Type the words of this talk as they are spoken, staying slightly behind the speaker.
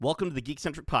Welcome to the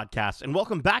Geekcentric Podcast, and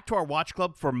welcome back to our Watch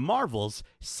Club for Marvel's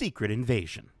Secret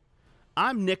Invasion.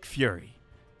 I'm Nick Fury.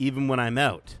 Even when I'm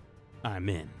out, I'm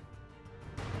in.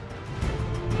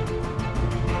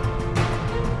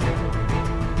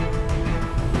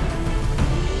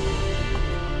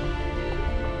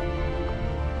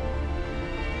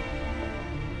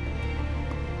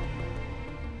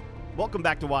 Welcome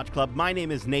back to Watch Club. My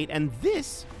name is Nate, and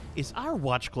this is our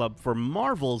Watch Club for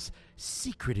Marvel's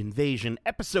Secret Invasion,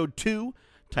 Episode 2,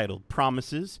 titled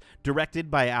Promises, directed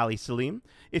by Ali Selim.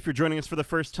 If you're joining us for the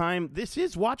first time, this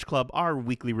is Watch Club, our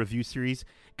weekly review series,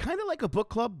 kind of like a book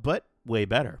club, but way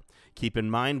better. Keep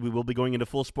in mind, we will be going into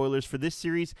full spoilers for this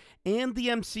series and the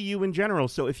MCU in general,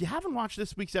 so if you haven't watched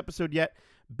this week's episode yet,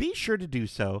 be sure to do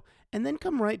so, and then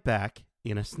come right back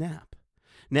in a snap.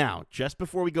 Now, just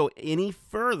before we go any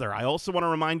further, I also want to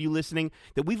remind you listening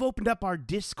that we've opened up our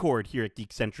Discord here at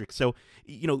Geekcentric. So,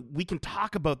 we can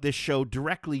talk about this show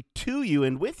directly to you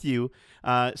and with you.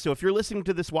 So if you're listening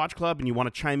to this Watch Club and you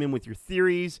want to chime in with your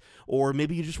theories, or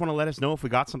maybe you just want to let us know if we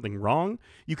got something wrong,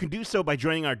 you can do so by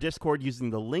joining our Discord using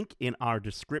the link in our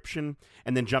description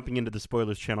and then jumping into the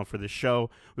spoilers channel for this show.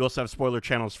 We also have spoiler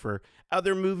channels for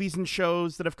other movies and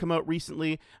shows that have come out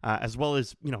recently, as well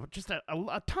as, just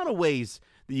a ton of ways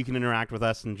that you can interact with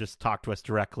us and just talk to us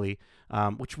directly,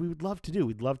 which we would love to do.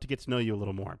 We'd love to get to know you a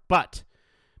little more. But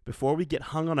before we get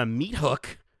hung on a meat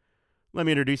hook, let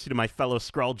me introduce you to my fellow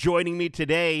Skrull. Joining me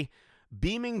today,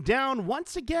 beaming down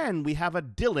once again, we have a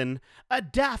Dylan, a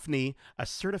Daphne, a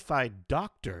certified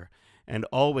doctor, and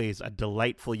always a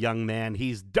delightful young man.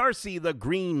 He's Darcy the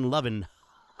Green Lovin'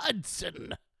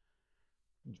 Hudson.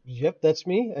 Yep, that's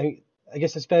me. I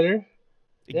guess it's better.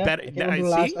 Yeah, I can't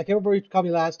remember what you called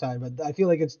me last time, but I feel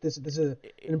like this is an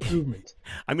improvement.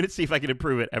 I'm going to see if I can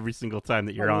improve it every single time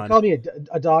that you're on. You called me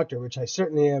a doctor, which I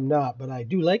certainly am not, but I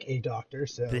do like a doctor.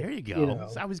 So there you go.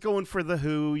 So I was going for the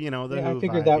Who, Who. I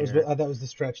figured that was the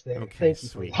stretch there. Okay, Thank you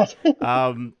sweet. For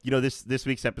that. This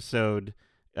week's episode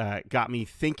got me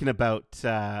thinking about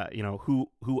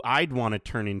who I'd want to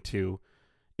turn into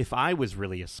if I was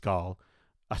really a Skrull.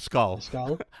 A skull.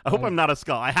 I hope I'm not a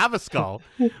skull. I have a skull,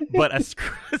 but a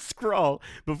Skrull.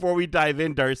 Before we dive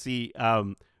in, Darcy,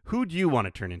 who do you want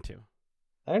to turn into?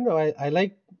 I don't know. I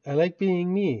like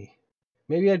being me.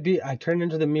 Maybe I turn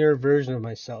into the mirror version of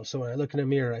myself. So when I look in a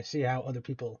mirror, I see how other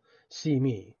people see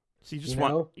me. So you just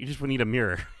need a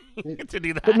mirror to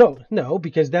do that. But no,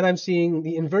 because then I'm seeing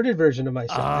the inverted version of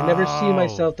myself. I never see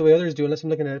myself the way others do unless I'm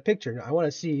looking at a picture. I want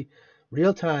to see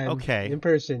real time, in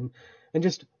person. And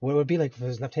just what it would be like if I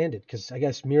was left-handed, because I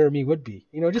guess mirror me would be,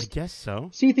 I guess so.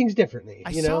 See things differently.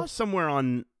 I saw somewhere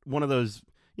on one of those,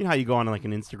 how you go on like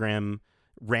an Instagram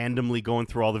randomly going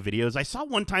through all the videos. I saw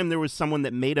one time there was someone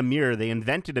that made a mirror. They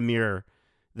invented a mirror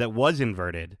that was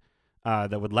inverted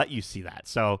that would let you see that.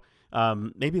 So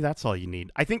maybe that's all you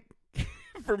need. I think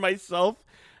for myself,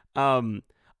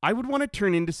 I would want to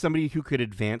turn into somebody who could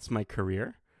advance my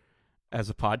career as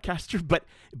a podcaster,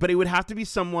 but it would have to be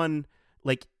someone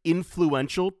like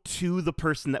influential to the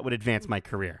person that would advance my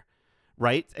career,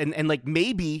 right? And like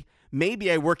maybe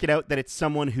I work it out that it's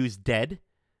someone who's dead.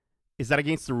 Is that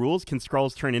against the rules? Can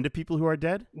Skrulls turn into people who are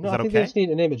dead? No, I think they just need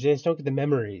an image. They just don't get the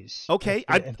memories. Okay,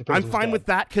 I'm fine with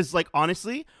that because, like,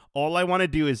 honestly, all I want to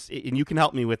do is, and you can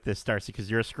help me with this, Darcy,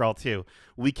 because you're a Skrull too.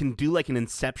 We can do like an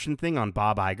Inception thing on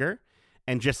Bob Iger,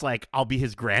 and just like I'll be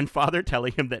his grandfather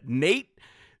telling him that Nate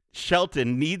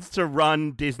Shelton needs to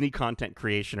run Disney content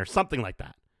creation or something like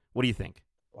that. What do you think?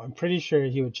 Well, I'm pretty sure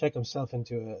he would check himself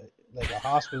into a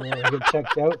hospital and get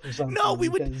checked out for something. No, we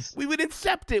would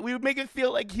incept it. We would make it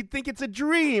feel like he'd think it's a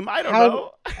dream. I don't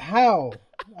know. How?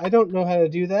 I don't know how to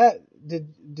do that.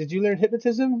 Did you learn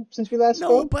hypnotism since we last spoke?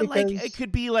 No, but like it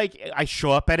could be like I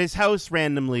show up at his house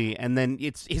randomly, and then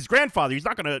it's his grandfather. He's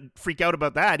not going to freak out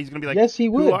about that. He's going to be like, yes, he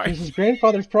would, because his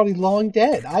grandfather's probably long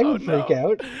dead. I would freak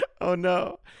out. Oh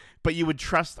no! But you would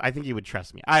trust. I think you would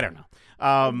trust me. I don't know.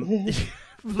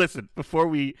 Listen, before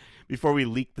we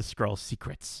leak the Skrull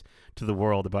secrets to the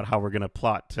world about how we're going to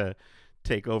plot to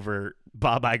take over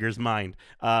Bob Iger's mind,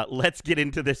 let's get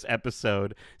into this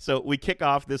episode. So we kick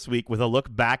off this week with a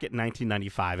look back at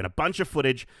 1995 and a bunch of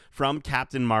footage from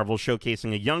Captain Marvel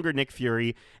showcasing a younger Nick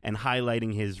Fury and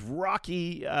highlighting his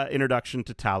rocky introduction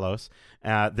to Talos,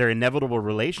 their inevitable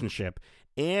relationship,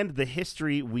 and the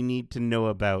history we need to know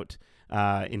about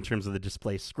in terms of the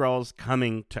displaced Skrulls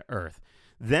coming to Earth.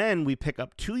 Then we pick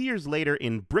up 2 years later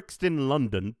in Brixton,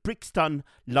 London,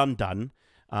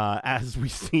 as we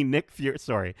see Nick Fury's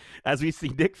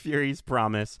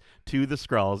promise to the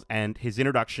Skrulls and his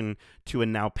introduction to a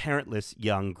now parentless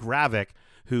young Gravik,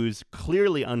 who's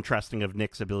clearly untrusting of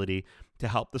Nick's ability to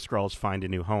help the Skrulls find a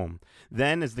new home.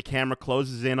 Then, as the camera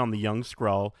closes in on the young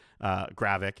Skrull,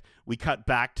 Gravik, we cut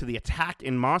back to the attack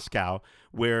in Moscow,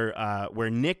 where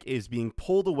Nick is being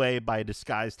pulled away by a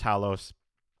disguised Talos,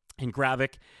 and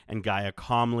Gravik and Gaia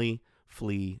calmly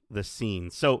flee the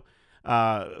scene. So,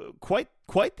 quite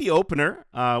the opener.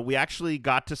 We actually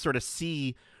got to sort of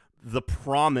see the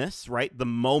promise, right? The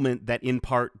moment that in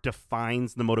part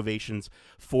defines the motivations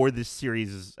for this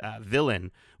series'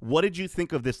 villain. What did you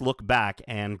think of this look back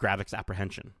and Gravik's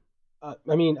apprehension?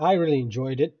 I mean, I really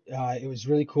enjoyed it. It was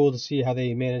really cool to see how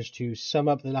they managed to sum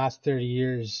up the last 30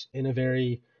 years in a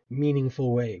very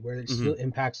meaningful way, where it still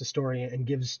impacts the story and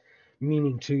gives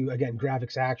meaning to, again,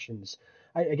 Gravik's actions.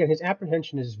 Again, his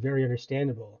apprehension is very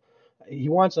understandable. He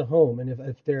wants a home, and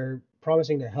if they're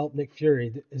promising to help Nick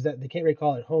Fury, is that they can't really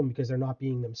call it home because they're not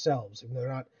being themselves, and they're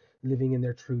not living in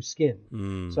their true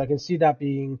skin. So I can see that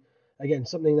being, again,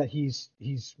 something that he's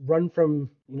run from,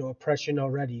 oppression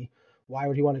already. Why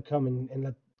would he want to come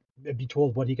and be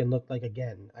told what he can look like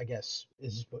again? I guess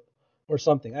or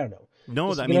something. I don't know.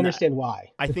 No, I understand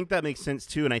why. I think that makes sense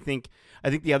too, and I think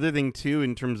the other thing too,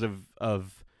 in terms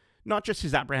of not just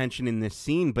his apprehension in this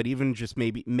scene, but even just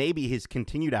maybe his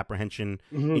continued apprehension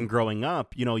in growing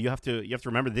up. You have to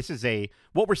remember, this is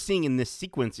what we're seeing in this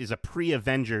sequence is a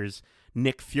pre-Avengers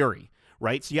Nick Fury,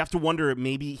 right? So you have to wonder,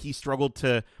 maybe he struggled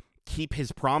to keep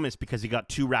his promise because he got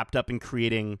too wrapped up in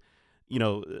creating,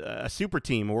 a super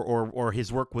team or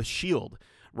his work with SHIELD,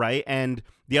 right? And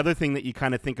the other thing that you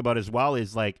kind of think about as well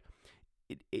is like,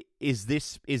 is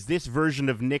this version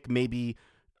of Nick maybe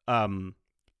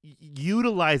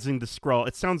utilizing the Skrull?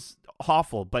 It sounds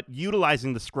awful, but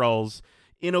utilizing the Skrulls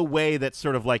in a way that's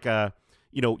sort of like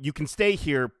you can stay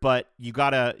here, but you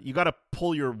gotta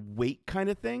pull your weight kind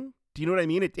of thing. Do you know what I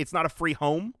mean? It's not a free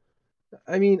home.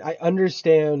 I mean, I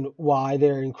understand why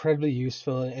they're incredibly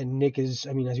useful, and Nick is,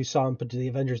 I mean, as you saw him put the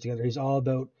Avengers together, he's all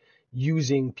about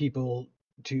using people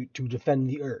to defend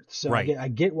the Earth. So right. I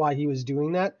get why he was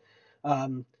doing that.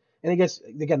 And I guess,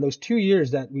 again, those 2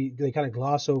 years that they kind of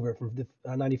gloss over from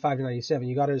 95 to 97,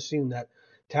 you got to assume that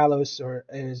Talos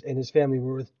and his family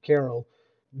were with Carol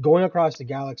going across the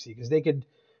galaxy, because they could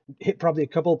hit probably a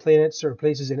couple of planets or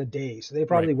places in a day. So they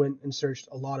probably went and searched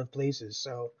a lot of places.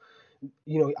 So,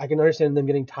 I can understand them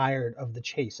getting tired of the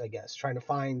chase, I guess, trying to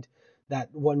find that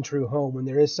one true home when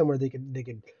there is somewhere they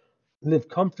could live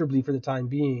comfortably for the time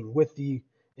being, with the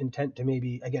intent to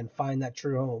maybe, again, find that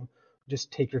true home.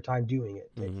 Just take your time doing it,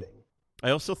 type thing.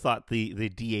 I also thought the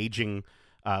de-aging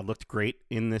looked great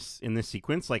in this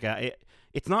sequence. Like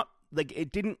it's not like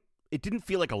it didn't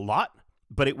feel like a lot,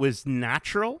 but it was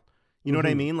natural. You know what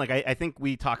I mean? Like I think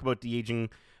we talk about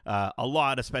de-aging a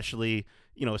lot, especially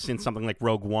since something like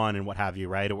Rogue One and what have you,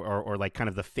 right? Or like kind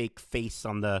of the fake face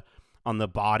on the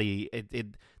body.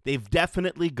 They've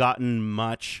definitely gotten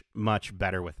much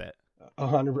better with it.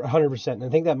 100%. And I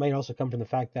think that might also come from the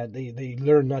fact that they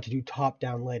learned not to do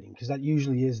top-down lighting, because that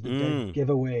usually is the dead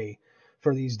giveaway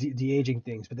for these de-aging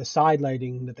things. But the side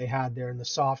lighting that they had there and the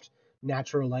soft,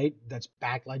 natural light that's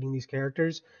backlighting these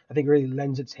characters, I think really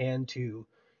lends its hand to,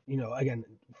 again,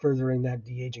 furthering that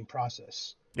de-aging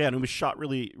process. Yeah, and it was shot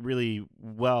really, really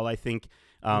well, I think.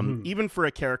 Even for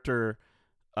a character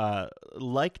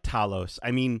like Talos,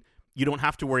 I mean, you don't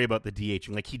have to worry about the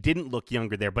de-aging. Like, he didn't look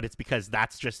younger there, but it's because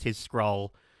that's just his Skrull.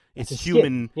 It's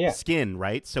human skin,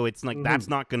 right? So it's like that's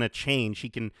not going to change. He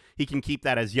can keep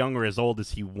that as young or as old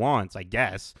as he wants, I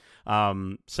guess.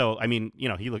 So I mean,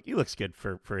 he looks good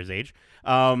for his age.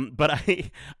 But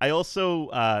I also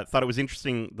thought it was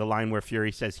interesting, the line where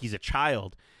Fury says he's a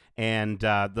child, and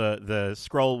the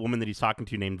Skrull woman that he's talking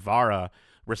to, named Vara,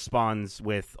 responds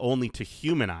with only to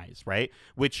human eyes, right?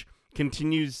 Which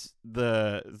continues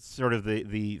the sort of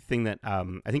the thing that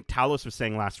I think Talos was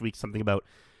saying last week, something about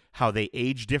how they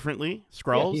age differently,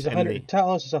 Skrulls. Yeah,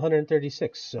 Talos is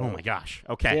 136. So. Oh my gosh.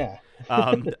 Okay.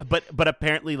 Yeah. but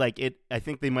apparently, like, I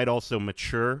think they might also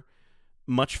mature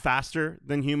much faster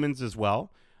than humans as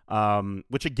well.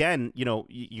 Which again,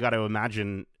 you got to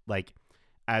imagine, like,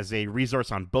 as a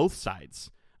resource on both sides,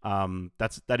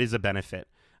 that is a benefit.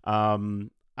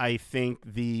 I think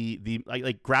the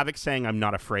like Gravik saying "I'm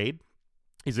not afraid"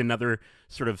 is another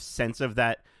sort of sense of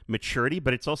that maturity,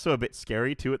 but it's also a bit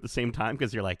scary too at the same time,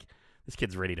 because you're like, this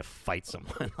kid's ready to fight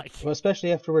someone. Like, well,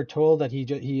 especially after we're told that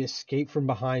he escaped from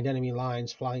behind enemy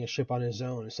lines flying a ship on his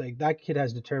own. It's like that kid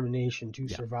has determination to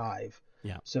survive.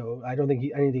 Yeah. So I don't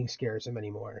think anything scares him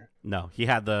anymore. No, he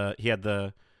had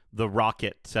the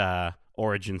rocket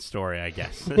origin story, I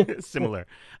guess. Similar.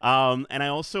 And I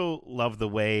also love the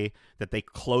way that they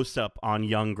close up on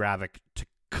young Gravik to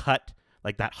cut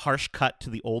like that harsh cut to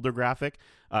the older Gravik,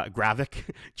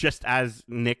 just as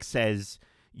Nick says,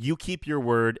 "You keep your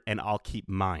word and I'll keep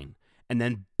mine." And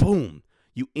then boom,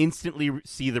 you instantly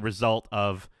see the result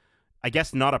of, I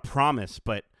guess, not a promise,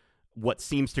 but what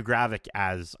seems to Gravik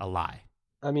as a lie.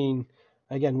 I mean,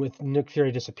 again, with Nick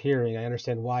Fury disappearing, I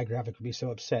understand why Gravik would be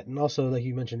so upset. And also, like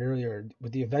you mentioned earlier,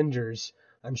 with the Avengers,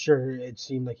 I'm sure it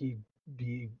seemed like he'd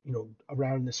be,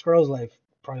 around in the Skrulls' life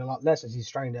probably a lot less as he's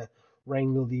trying to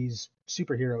wrangle these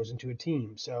superheroes into a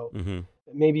team. So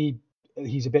maybe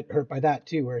he's a bit hurt by that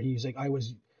too, where he's like,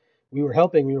 we were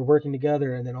helping, we were working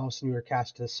together, and then all of a sudden we were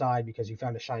cast to the side because you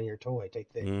found a shinier toy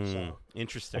type thing. So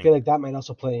interesting. I feel like that might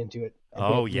also play into it.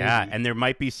 Oh, yeah. Maybe. And there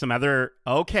might be some other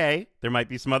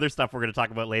stuff we're going to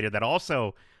talk about later that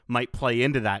also might play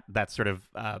into that sort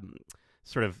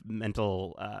of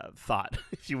mental thought,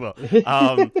 if you will,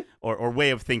 or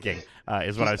way of thinking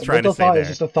is what I was trying to say. Thought there. Is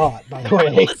just a thought, by the way.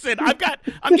 Listen,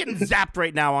 I'm getting zapped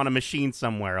right now on a machine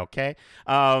somewhere. Okay.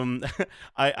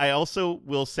 I also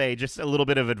will say just a little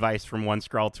bit of advice from one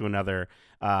Skrull to another,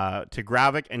 to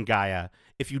Gravik and Gaia.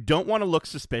 If you don't want to look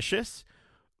suspicious,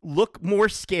 look more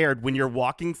scared when you're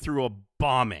walking through a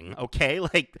bombing. Okay,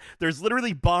 like there's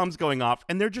literally bombs going off,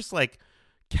 and they're just like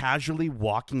casually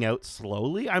walking out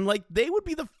slowly. I'm like, they would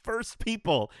be the first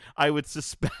people I would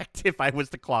suspect if I was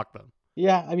to clock them.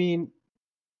 Yeah, I mean,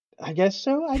 I guess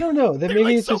so. I don't know. They're maybe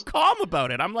like it's so just calm about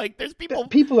it. I'm like, there's people.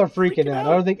 People are freaking out. I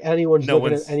don't think anyone's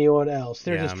looking at anyone else.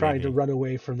 They're just trying maybe. to run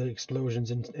away from the explosions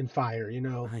and fire.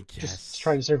 I guess. Just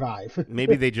trying to survive.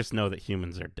 Maybe they just know that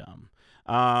humans are dumb.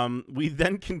 We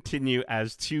then continue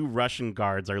as two Russian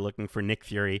guards are looking for Nick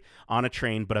Fury on a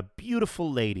train, but a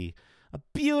beautiful lady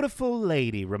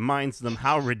reminds them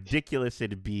how ridiculous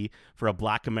it'd be for a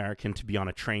black American to be on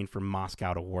a train from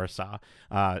Moscow to Warsaw,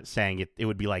 saying it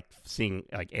would be like seeing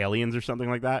like aliens or something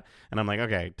like that. And I'm like,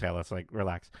 okay, Talos, like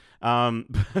relax.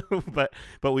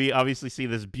 But we obviously see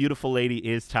this beautiful lady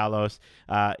is Talos.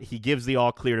 He gives the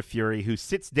all clear to Fury, who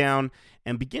sits down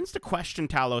and begins to question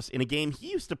Talos in a game he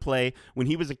used to play when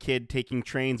he was a kid taking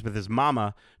trains with his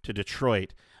mama to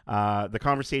Detroit. The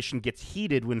conversation gets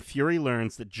heated when Fury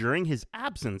learns that during his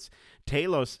absence,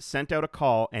 Talos sent out a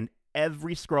call, and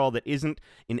every Skrull that isn't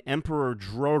in Emperor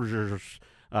Drozh's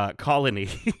colony,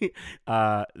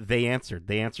 they answered.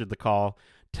 They answered the call.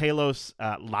 Talos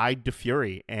lied to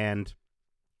Fury, and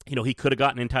he could have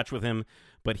gotten in touch with him,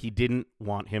 but he didn't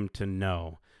want him to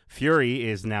know. Fury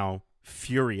is now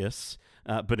furious.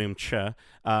 And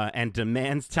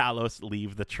demands Talos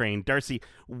leave the train. Darcy,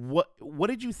 what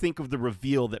did you think of the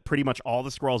reveal that pretty much all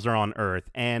the Skrulls are on Earth?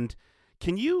 And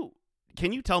can you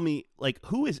tell me, like,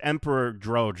 who is Emperor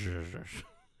Drozh?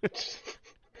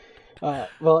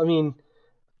 Well, I mean,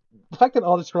 the fact that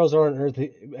all the Skrulls are on Earth,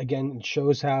 again,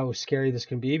 shows how scary this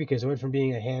can be, because it went from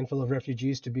being a handful of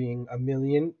refugees to being 1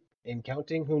 million and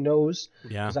counting. Who knows?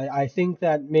 Yeah. Because I think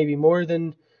that maybe more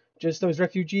than just those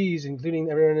refugees,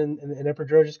 including everyone in Emperor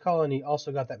Drozh's colony,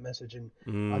 also got that message, and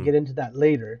I'll get into that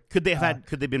later. Could they have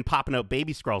could they have been popping out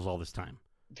baby Skrulls all this time?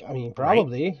 I mean,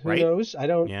 probably. Right? Who knows? I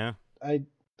don't. Yeah.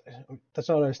 That's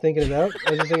not what I was thinking about.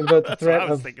 I was just thinking about the threat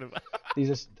of about.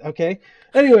 these. Okay.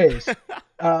 Anyways,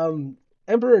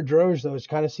 Emperor Drozh though, it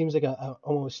kind of seems like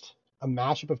almost a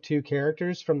mashup of two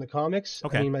characters from the comics.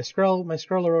 Okay. I mean, my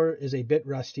Skrull lore is a bit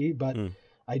rusty, but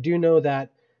I do know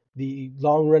that the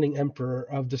long-running emperor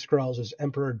of the Skrulls is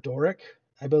Emperor Doric,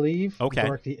 I believe. Okay.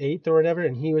 Doric the Eighth or whatever,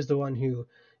 and he was the one who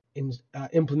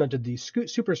implemented the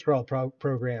Super Skrull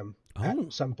program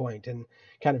at some point, and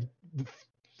kind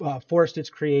of forced its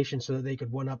creation so that they could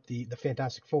one-up the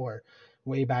Fantastic Four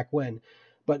way back when.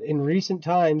 But in recent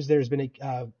times, there's been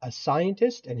a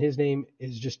scientist, and his name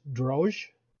is just Drozh.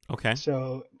 Okay.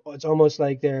 So it's almost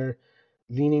like they're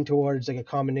leaning towards like a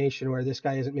combination where this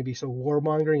guy isn't maybe so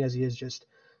warmongering as he is just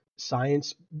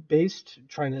science-based,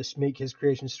 trying to make his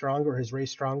creation stronger, or his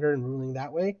race stronger, and ruling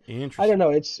that way. Interesting. I don't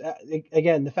know. It's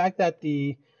again, the fact that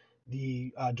the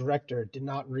director did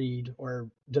not read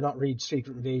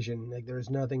Secret Invasion, like there's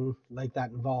nothing like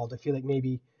that involved. I feel like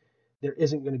maybe there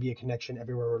isn't going to be a connection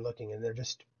everywhere we're looking, and they're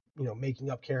just making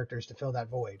up characters to fill that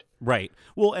void. Right.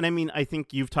 Well, and I mean, I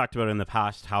think you've talked about in the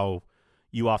past how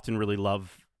you often really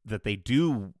love that they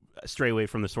do stray away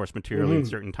from the source material in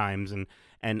certain times, and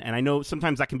I know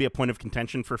sometimes that can be a point of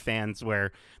contention for fans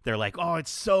where they're like, oh, it's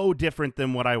so different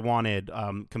than what I wanted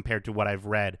compared to what I've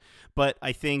read. But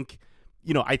I think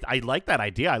I like that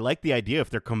idea. I like the idea if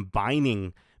they're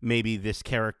combining maybe this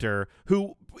character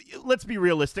who, let's be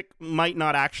realistic, might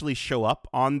not actually show up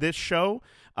on this show,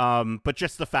 but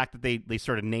just the fact that they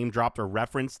sort of name dropped or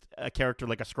referenced a character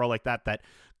like a Skrull like that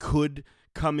could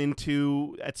come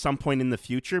into at some point in the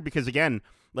future, because again,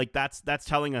 like that's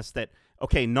telling us that,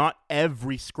 okay, not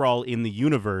every Skrull in the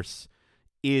universe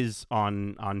is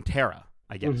on Terra,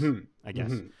 I guess.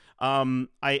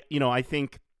 I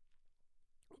think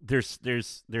there's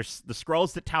the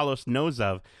Skrulls that Talos knows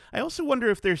of. I also wonder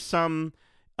if there's some,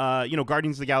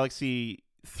 Guardians of the Galaxy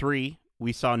 3,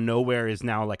 we saw Nowhere is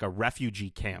now like a refugee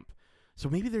camp. So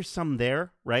maybe there's some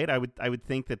there, right? I would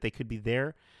think that they could be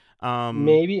there.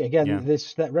 Maybe again,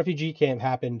 that refugee camp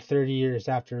happened 30 years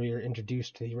after we were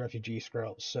introduced to the refugee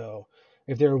Skrulls. So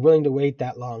if they're willing to wait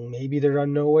that long, maybe they're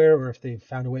on Nowhere, or if they've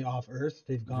found a way off Earth,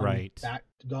 they've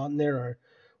gone there,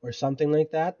 or something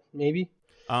like that. Maybe.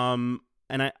 And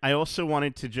I also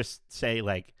wanted to just say,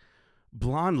 like,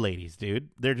 blonde ladies, dude,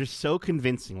 they're just so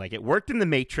convincing. Like, it worked in The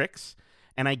Matrix,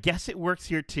 and I guess it works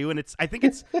here too. And I think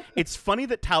it's funny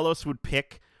that Talos would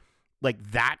pick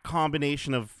like that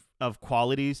combination of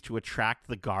qualities to attract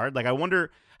the guard. Like, I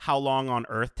wonder how long on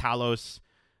Earth how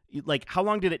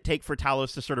long did it take for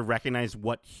Talos to sort of recognize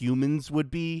what humans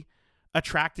would be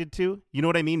attracted to? You know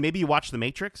what I mean? Maybe you watch The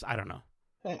Matrix. I don't know.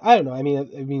 I don't know. I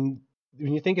mean,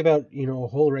 when you think about, a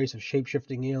whole race of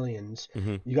shape-shifting aliens,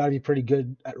 you got to be pretty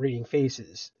good at reading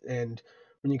faces. And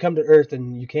when you come to Earth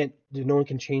and no one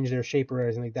can change their shape or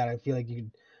anything like that, I feel like you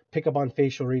could pick up on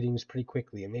facial readings pretty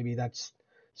quickly. And maybe that's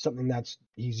something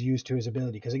he's used to his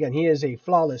ability. Because again, he is a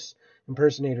flawless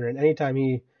impersonator. And anytime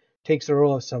he takes the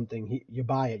role of something, you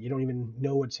buy it. You don't even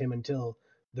know it's him until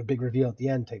the big reveal at the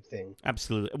end type thing.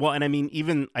 Absolutely. Well, and I mean,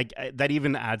 even that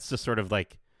even adds to sort of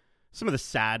like some of the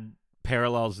sad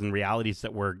parallels and realities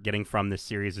that we're getting from this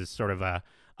series is sort of a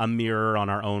mirror on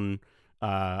our own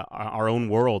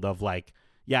world of like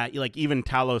even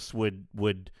Talos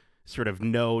would sort of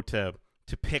know to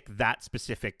pick that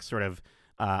specific sort of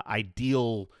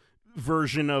ideal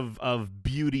version of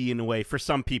beauty in a way for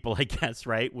some people, I guess,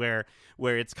 right? Where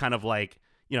it's kind of like,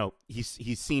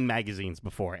 he's seen magazines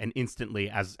before, and instantly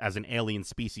as an alien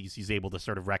species, he's able to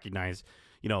sort of recognize,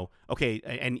 okay,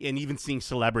 and even seeing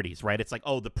celebrities, right? It's like,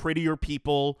 oh, the prettier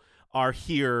people are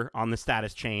here on the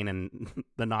status chain, and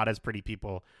the not as pretty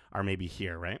people are maybe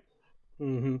here, right?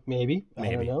 Maybe.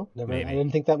 I don't know. I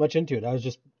didn't think that much into it. I was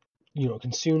just,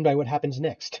 consumed by what happens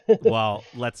next. Well,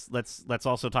 let's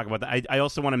also talk about that. I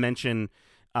also want to mention,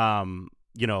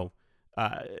 Samuel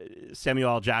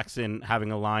L. Jackson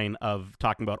having a line of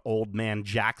talking about Old Man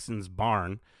Jackson's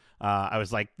barn. I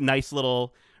was like, nice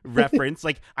little reference.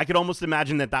 Like, I could almost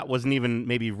imagine that wasn't even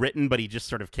maybe written, but he just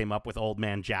sort of came up with Old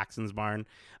Man Jackson's barn.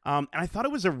 And I thought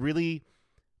it was a really,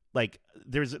 like,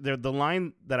 the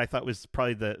line that I thought was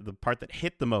probably the part that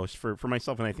hit the most for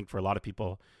myself, and I think for a lot of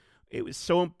people. It was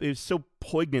so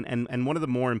poignant, and one of the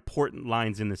more important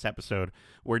lines in this episode,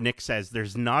 where Nick says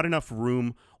there's not enough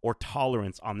room or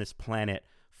tolerance on this planet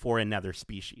for another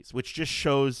species, which just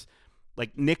shows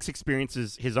like Nick's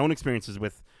experiences, his own experiences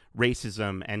with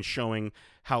racism, and showing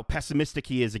how pessimistic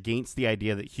he is against the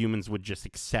idea that humans would just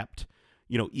accept,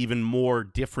 even more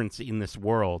difference in this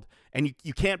world. And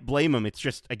you can't blame him. It's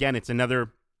just, again, it's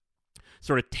another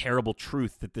sort of terrible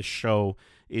truth that this show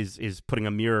is putting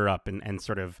a mirror up and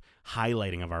sort of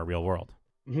highlighting of our real world.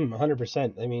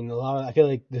 100%. I mean, I feel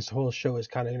like this whole show is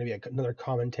kind of going to be another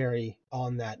commentary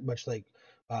on that, much like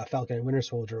Falcon and Winter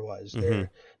Soldier was. They're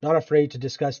not afraid to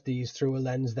discuss these through a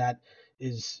lens that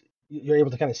is, you're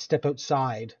able to kind of step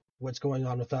outside what's going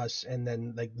on with us, and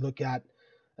then like look at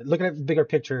the bigger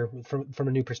picture from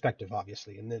a new perspective,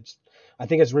 obviously. And I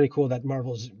think it's really cool that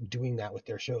Marvel's doing that with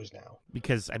their shows now.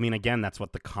 Because, I mean, again, that's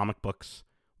what the comic books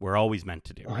were always meant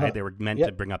to do, right? They were meant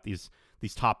to bring up these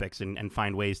topics and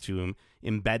find ways to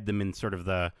embed them in sort of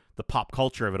the pop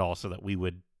culture of it all, so that we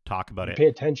would talk about it. Pay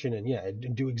attention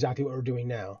and do exactly what we're doing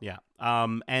now. Yeah.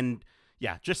 And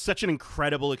yeah, just such an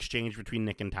incredible exchange between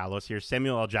Nick and Talos here.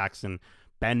 Samuel L. Jackson,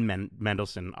 Ben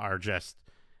Mendelsohn are just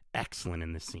excellent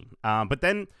in this scene. But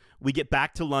then we get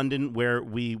back to London, where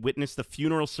we witness the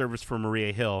funeral service for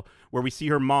Maria Hill, where we see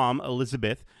her mom,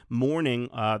 Elizabeth, mourning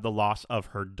the loss of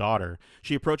her daughter.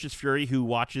 She approaches Fury, who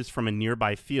watches from a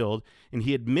nearby field, and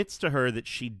he admits to her that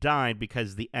she died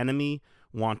because the enemy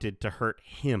wanted to hurt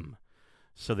him,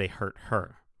 so they hurt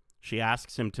her. She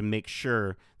asks him to make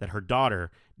sure that her daughter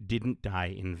didn't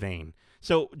die in vain.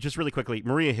 So, just really quickly,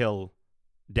 Maria Hill,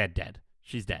 dead.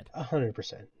 She's dead.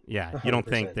 100%. Yeah, 100%. You don't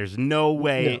think there's no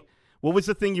way? No. What was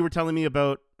the thing you were telling me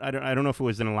about? I don't know if it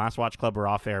was in the last Watch Club or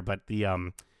off air, but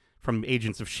the from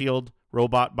Agents of S.H.I.E.L.D.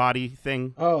 robot body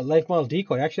thing. Oh, Life Model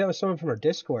Decoy. Actually, that was someone from our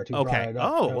Discord who brought it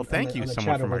up. Oh, well, thank you,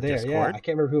 someone from our Discord. Yeah, I can't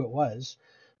remember who it was,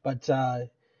 but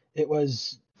it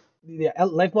was. Yeah,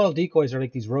 Life Model Decoys are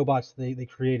like these robots they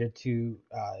created to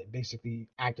basically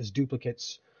act as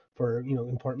duplicates for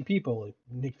important people.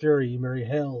 Nick Fury, Murray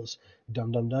Hills,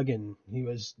 Dum Dum Duggan. He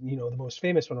was the most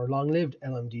famous one, or long-lived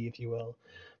LMD, if you will.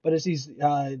 But it's these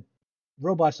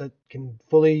robots that can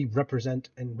fully represent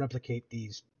and replicate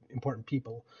these important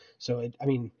people. So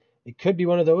it could be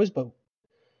one of those, but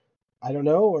I don't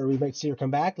know. Or we might see her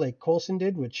come back like Coulson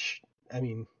did, which I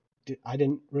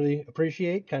didn't really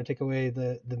appreciate. Kind of take away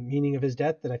the meaning of his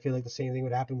death. And I feel like the same thing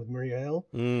would happen with Maria Hill.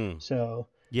 So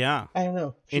yeah, I don't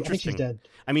know. Interesting. I think she's dead.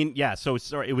 I mean, yeah. So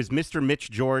it was Mr. Mitch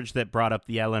George that brought up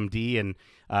the LMD,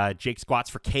 and Jake Squats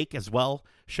for Cake as well.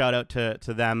 Shout out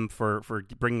to them for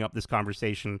bringing up this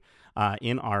conversation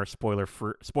in our spoiler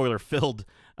filled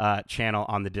channel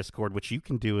on the Discord, which you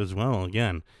can do as well.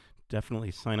 Again,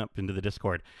 definitely sign up into the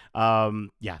Discord.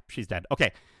 Yeah, she's dead.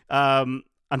 Okay.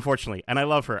 Unfortunately, and I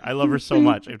love her. I love her so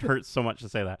much. It hurts so much to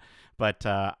say that, but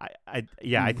I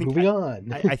think moving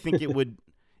on. I think it would.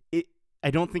 I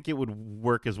don't think it would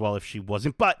work as well if she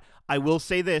wasn't. But I will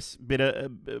say this bit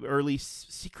of early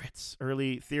secrets,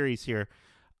 early theories here.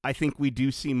 I think we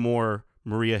do see more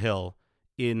Maria Hill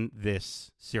in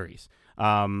this series.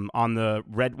 On one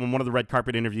of the red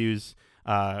carpet interviews,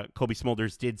 Cobie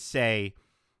Smulders did say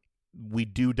we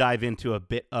do dive into a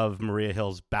bit of Maria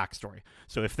Hill's backstory.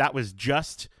 So if that was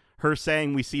just her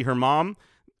saying we see her mom,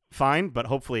 fine, but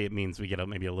hopefully it means we get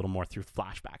maybe a little more through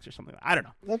flashbacks or something. I don't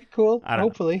know. That'd be cool.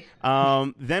 Hopefully.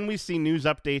 Then we see news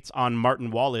updates on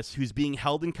Martin Wallace, who's being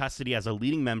held in custody as a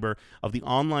leading member of the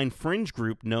online fringe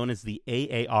group known as the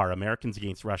AAR, Americans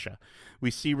Against Russia.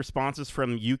 We see responses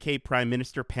from UK Prime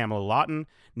Minister Pamela Lawton,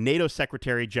 NATO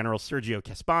Secretary General Sergio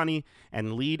Kaspani,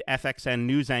 and lead FXN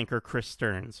news anchor Chris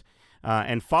Stearns.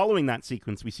 And following that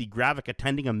sequence, we see Gravik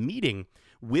attending a meeting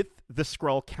with the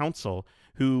Skrull Council,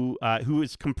 who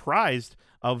is comprised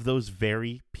of those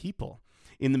very people.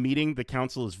 In the meeting, the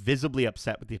council is visibly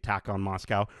upset with the attack on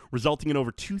Moscow, resulting in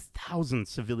over 2,000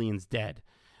 civilians dead.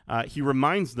 He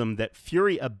reminds them that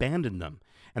Fury abandoned them,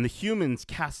 and the humans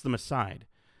cast them aside.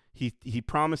 He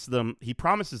promises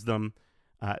them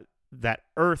that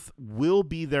Earth will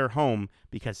be their home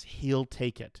because he'll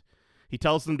take it. He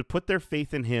tells them to put their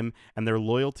faith in him, and their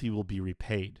loyalty will be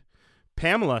repaid.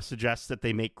 Pamela suggests that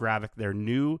they make Gravik their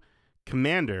new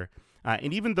commander,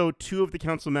 and even though 2 of the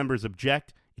council members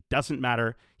object, it doesn't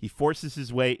matter. He forces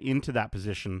his way into that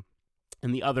position,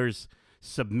 and the others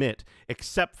submit,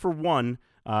 except for one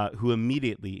who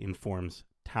immediately informs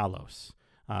Talos,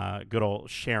 good old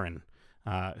Sharon,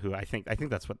 who I think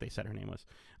that's what they said her name was.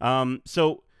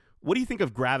 So what do you think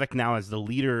of Gravik now as the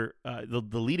leader, the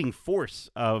leading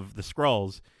force of the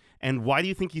Skrulls, and why do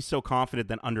you think he's so confident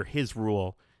that under his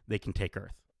rule they can take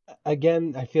Earth?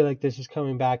 Again, I feel like this is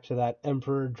coming back to that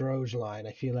Emperor Droge line.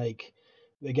 I feel like,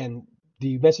 again,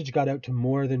 the message got out to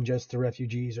more than just the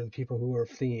refugees or the people who were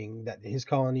fleeing, that his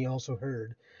colony also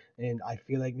heard. And I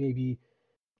feel like maybe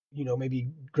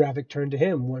Gravik turned to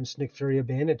him once Nick Fury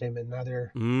abandoned him, and now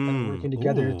they're kind of working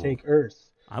together to take Earth.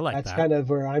 I like that. That's kind of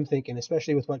where I'm thinking,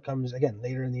 especially with what comes, again,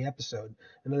 later in the episode.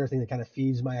 Another thing that kind of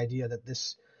feeds my idea that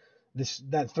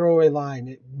that throwaway line,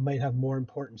 it might have more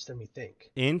importance than we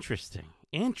think. Interesting.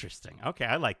 Okay,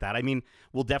 I like that. I mean,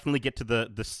 we'll definitely get to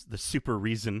the super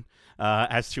reason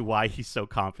as to why he's so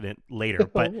confident later.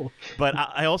 But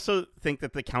I also think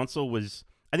that this council was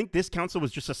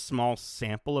just a small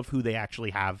sample of who they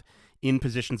actually have in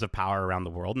positions of power around the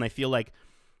world. And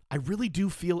I really do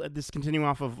feel, this continuing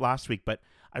off of last week, but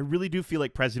I really do feel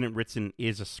like President Ritson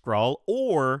is a Skrull,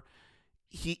 or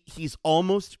he's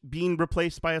almost being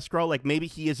replaced by a Skrull. Like maybe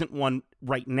he isn't one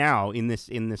right now in this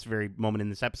very moment in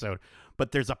this episode,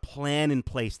 but there's a plan in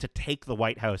place to take the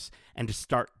White House and to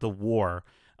start the war.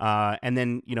 And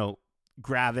then,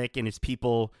 Gravik and his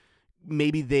people,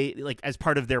 maybe they, like, as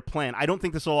part of their plan. I don't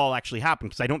think this will all actually happen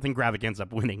because I don't think Gravik ends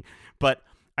up winning, but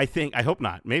I hope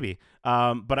not, maybe.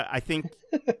 But I think,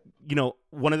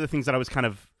 one of the things that I was kind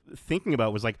of thinking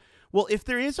about was like, well, if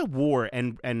there is a war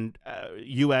and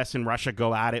U.S. and Russia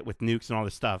go at it with nukes and all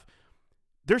this stuff,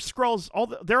 their Skrulls,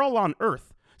 they're all on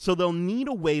Earth. So they'll need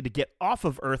a way to get off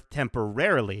of Earth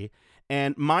temporarily.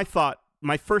 And my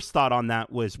first thought on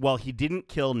that was, well, he didn't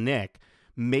kill Nick.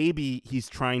 Maybe he's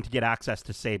trying to get access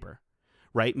to Saber,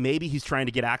 right? Maybe he's trying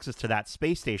to get access to that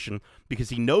space station because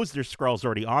he knows there's Skrulls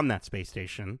already on that space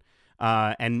station.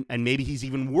 And maybe he's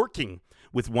even working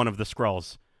with one of the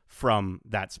Skrulls from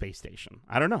that space station.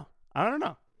 I don't know.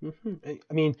 Mm-hmm.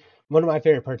 I mean, one of my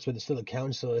favorite parts with the Silent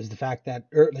Council is the fact that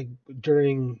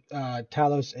during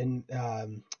Talos and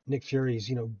Nick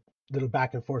Fury's little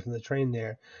back and forth in the train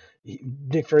there,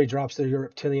 Nick Fury drops their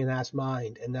reptilian ass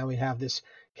mind, and now we have this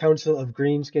council of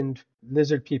green-skinned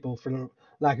lizard people, for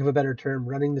lack of a better term,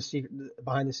 running the secret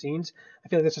behind the scenes. I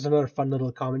feel like this is another fun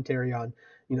little commentary on,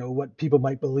 what people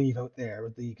might believe out there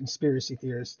with the conspiracy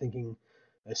theorists thinking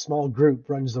a small group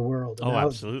runs the world. And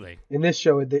absolutely. In this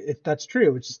show, that's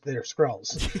true. It's just they're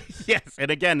Skrulls. Yes, and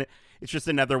again, it's just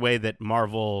another way that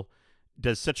Marvel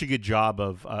does such a good job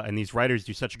of, and these writers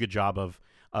do such a good job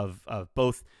of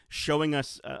both showing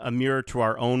us a mirror to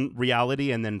our own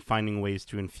reality and then finding ways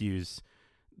to infuse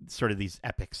sort of these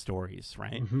epic stories,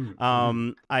 right?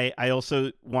 Mm-hmm. I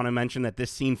also want to mention that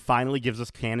this scene finally gives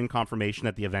us canon confirmation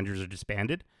that the Avengers are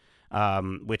disbanded,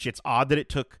 which it's odd that it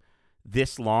took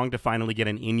this long to finally get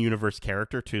an in-universe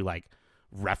character to like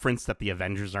reference that the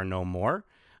Avengers are no more.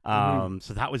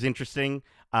 So that was interesting.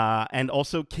 And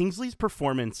also Kingsley's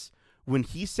performance when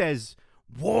he says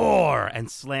war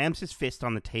and slams his fist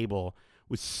on the table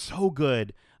was so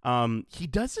good. He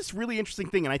does this really interesting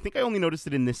thing, and I think I only noticed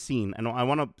it in this scene, and I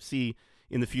want to see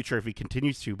in the future if he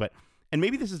continues to, and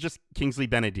maybe this is just Kingsley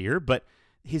Ben-Adir, but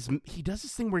he does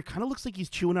this thing where it kind of looks like he's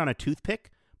chewing on a toothpick,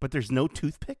 but there's no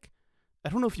toothpick. I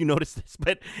don't know if you noticed this,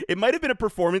 but it might have been a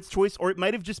performance choice, or it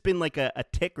might have just been like a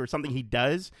tick or something he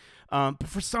does. But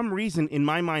for some reason, in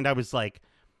my mind, I was like,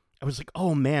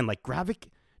 oh man, like Gravik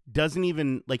doesn't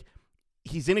even like.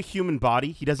 He's in a human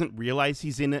body. He doesn't realize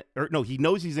he's in it, or no, he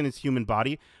knows he's in his human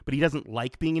body, but he doesn't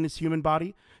like being in his human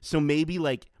body. So maybe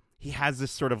like he has this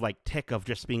sort of like tick of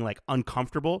just being like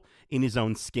uncomfortable in his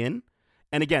own skin.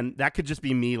 And again, that could just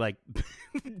be me like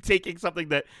taking something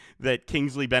that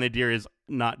Kingsley Ben-Adir is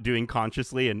not doing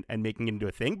consciously and making it into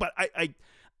a thing. But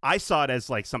I saw it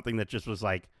as like something that just was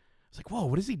like, it's like, whoa,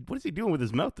 what is he doing with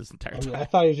his mouth this entire time? I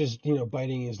thought he was just,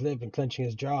 biting his lip and clenching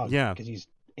his jaw. Yeah. Because he's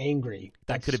angry.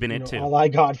 That could have been it too. All I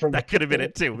got from that could have been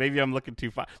it too. Maybe I'm looking too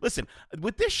far. Listen,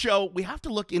 with this show, we have to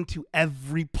look into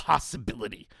every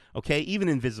possibility. Okay, even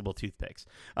invisible toothpicks.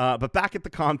 But back at the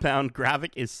compound,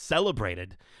 Gravik is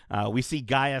celebrated. We see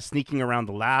Gaia sneaking around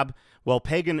the lab, while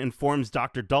Pagan informs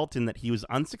Dr. Dalton that he was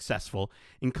unsuccessful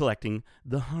in collecting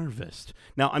the harvest.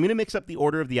 Now, I'm going to mix up the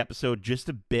order of the episode just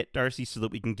a bit, Darcy, so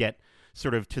that we can get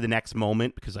sort of to the next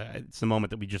moment, because it's the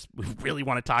moment that we really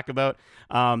want to talk about.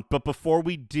 But before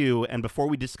we do, and before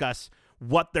we discuss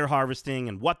what they're harvesting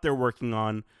and what they're working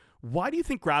on, why do you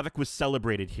think Gravik was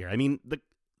celebrated here? I mean,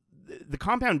 the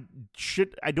compound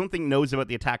I don't think knows about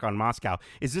the attack on Moscow.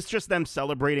 Is this just them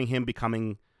celebrating him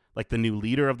becoming like the new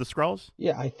leader of the Skrulls?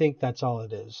 Yeah, I think that's all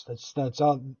it is. That's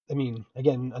all. I mean,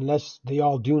 again, unless they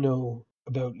all do know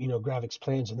about, Gravik's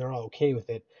plans and they're all okay with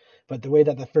it. But the way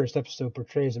that the first episode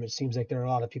portrays him, it seems like there are a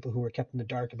lot of people who were kept in the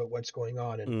dark about what's going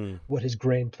on and what his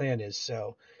grand plan is.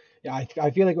 So, yeah,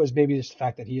 I feel like it was maybe just the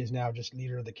fact that he is now just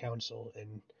leader of the council,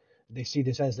 and they see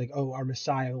this as like, oh, our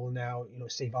Messiah will now,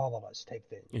 save all of us type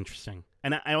thing. Interesting.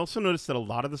 And I also noticed that a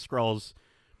lot of the Skrulls,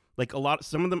 like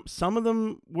some of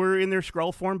them were in their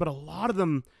Skrull form, but a lot of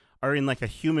them are in like a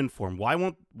human form. Why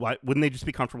wouldn't they just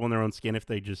be comfortable in their own skin if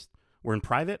they just were in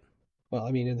private? Well,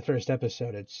 I mean, in the first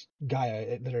episode, it's Gaia.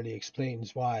 It literally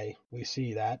explains why we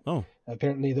see that. Oh.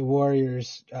 Apparently, the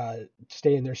warriors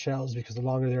stay in their shells because the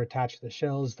longer they're attached to the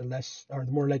shells, the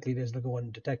more likely it is they'll go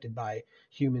undetected by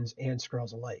humans and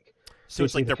Skrulls alike. So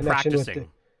it's like they're practicing,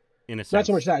 in a sense. Not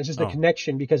so much that. It's just the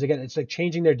connection, because, again, it's like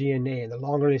changing their DNA. And the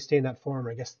longer they stay in that form,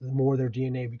 I guess the more their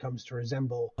DNA becomes to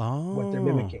resemble what they're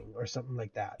mimicking or something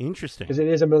like that. Interesting. Because it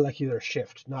is a molecular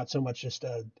shift, not so much just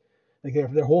like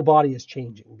their whole body is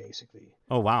changing, basically.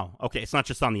 Oh, wow. Okay, it's not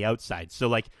just on the outside. So,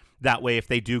 like, that way, if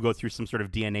they do go through some sort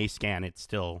of DNA scan, it's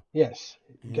still... Yes.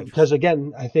 Because,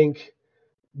 again, I think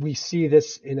we see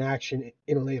this in action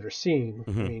in a later scene.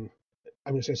 Mm-hmm. I mean,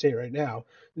 I'm just going to say it right now.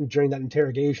 During that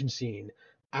interrogation scene,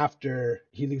 after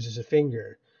he loses a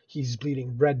finger, he's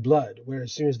bleeding red blood, where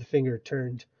as soon as the finger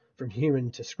turned from human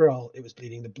to Skrull, it was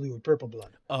bleeding the blue and purple blood.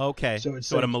 Oh, okay. So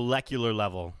it's at a molecular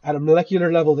level. At a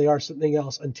molecular level, they are something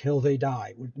else until they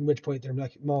die, at which point their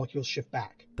molecules shift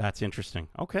back. That's interesting.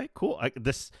 Okay, cool.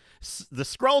 The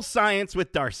Skrull science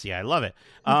with Darcy, I love it.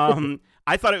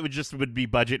 I thought it would be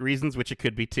budget reasons, which it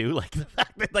could be too. Like the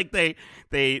fact that like they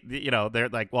they're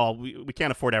like, well, we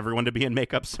can't afford everyone to be in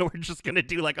makeup, so we're just gonna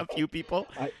do like a few people.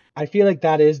 I feel like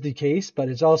that is the case, but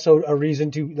it's also a reason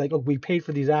to like, we paid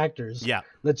for these actors. Yeah,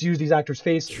 let's use these actors'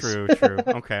 faces. True.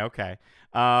 Okay.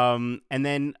 And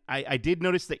then I did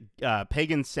notice that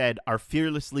Pagan said our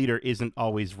fearless leader isn't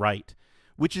always right,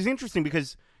 which is interesting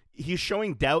because he's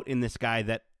showing doubt in this guy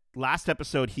that last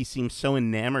episode he seemed so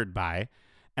enamored by.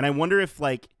 And I wonder if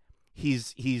like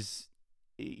he's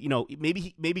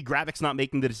maybe Gravik's not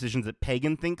making the decisions that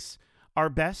Pagan thinks are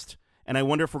best, and I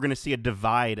wonder if we're going to see a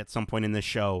divide at some point in this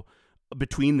show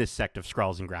between this sect of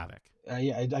Skrulls and Gravik.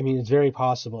 Yeah, I mean, it's very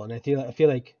possible, and I feel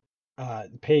like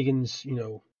Pagan's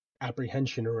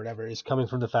apprehension or whatever is coming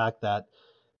from the fact that,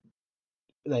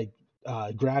 like,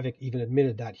 Gravik even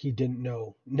admitted that he didn't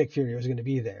know Nick Fury was going to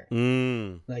be there.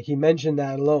 Like, he mentioned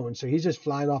that alone, so he's just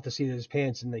flying off the seat of his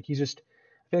pants, and like I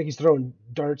feel like he's throwing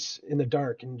darts in the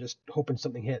dark and just hoping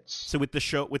something hits. So with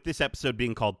this episode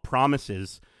being called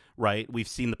Promises, right? We've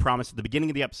seen the promise at the beginning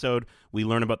of the episode. We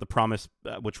learn about the promise,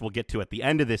 which we'll get to at the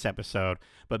end of this episode.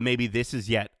 But maybe this is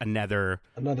yet another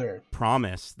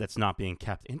promise that's not being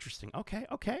kept. Interesting. Okay.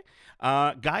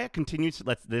 Gaia continues.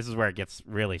 This is where it gets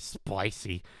really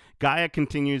spicy. Gaia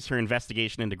continues her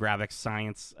investigation into Gravik's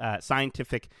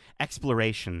scientific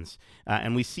explorations,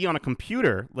 and we see on a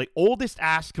computer, like oldest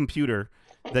ass computer.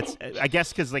 That's, I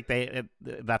guess, because like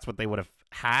that's what they would have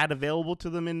had available to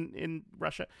them in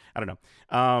Russia. I don't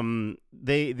know.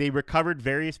 They recovered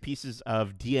various pieces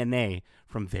of DNA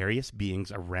from various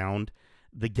beings around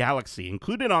the galaxy.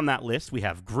 Included on that list, we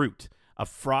have Groot, a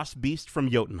frost beast from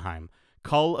Jotunheim,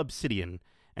 Cull Obsidian,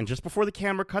 and just before the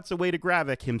camera cuts away to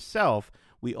Gravik himself,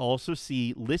 we also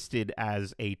see listed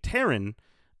as a Terran,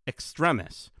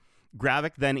 Extremis.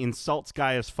 Gravik then insults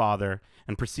Gaia's father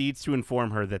and proceeds to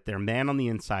inform her that their man on the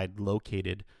inside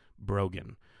located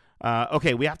Brogan.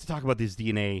 Okay, we have to talk about these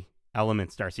DNA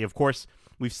elements, Darcy. Of course,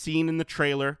 we've seen in the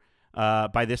trailer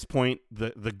by this point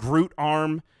the Groot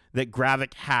arm that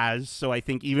Gravik has. So I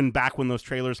think even back when those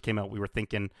trailers came out, we were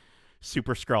thinking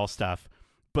Super Skrull stuff.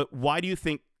 But why do you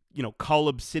think, Cull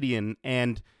Obsidian,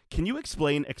 and can you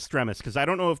explain Extremis? Because I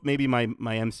don't know if maybe my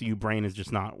MCU brain is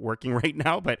just not working right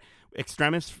now, but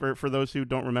Extremis, for those who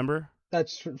don't remember?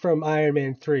 That's from Iron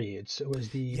Man 3. It was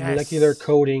the molecular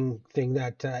coding thing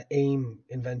that AIM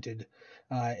invented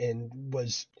and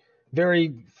was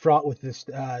very fraught with this,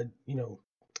 it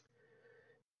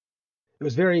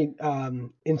was very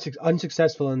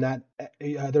unsuccessful in that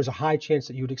there's a high chance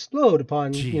that you would explode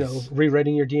upon,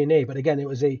 rewriting your DNA. But again, it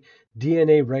was a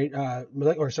DNA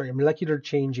molecular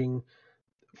changing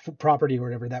property or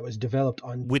whatever that was developed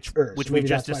on Earth. Which we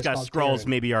just discussed. Skrulls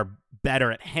maybe are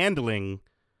better at handling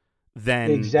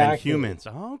than humans.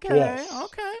 Okay.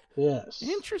 Yes.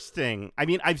 Interesting. I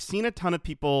mean, I've seen a ton of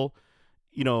people,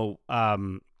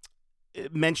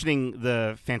 mentioning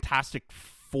the Fantastic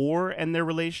Four and their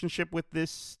relationship with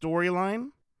this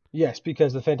storyline. Yes,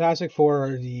 because the Fantastic Four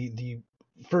are the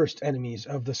first enemies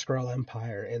of the Skrull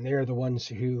Empire, and they're the ones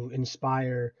who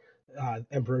inspire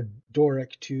Emperor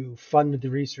Doric to fund the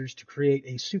research to create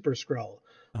a Super Skrull,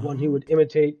 one who would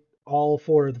imitate all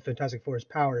four of the Fantastic Four's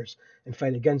powers and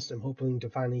fight against them, hoping to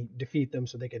finally defeat them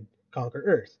so they could conquer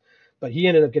Earth. But he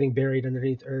ended up getting buried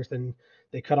underneath Earth, and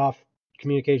they cut off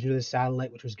communication with his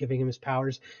satellite, which was giving him his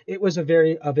powers. It was a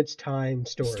very of its time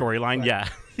storyline.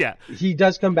 Yeah. He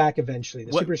does come back eventually.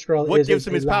 The Super Skrull. What gives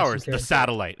him his powers? The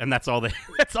satellite, and that's all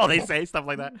they say. Stuff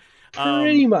like that.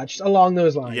 Pretty much along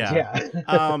those lines. Yeah.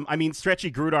 I mean, stretchy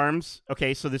Groot arms.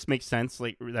 Okay, so this makes sense.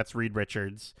 Like, that's Reed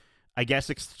Richards. I guess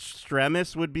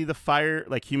Extremis would be the fire,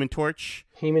 like Human Torch.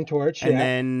 And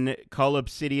then Cull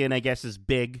Obsidian, I guess, is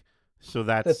big. So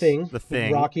that's the thing.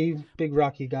 Big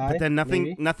rocky guy. But then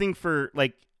nothing for,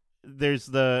 like, there's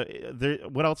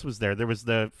what else was there? There was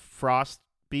the Frost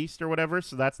Beast or whatever.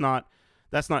 So that's not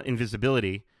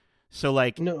invisibility. So,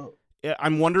 like, no.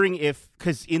 I'm wondering if,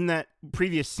 because in that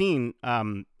previous scene,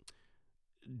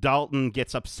 Dalton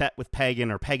gets upset with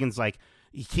Pagan, or Pagan's like,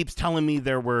 he keeps telling me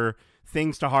there were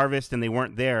things to harvest and they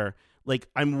weren't there. Like,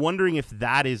 I'm wondering if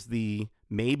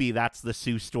maybe that's the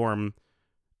Sue Storm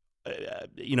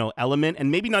element,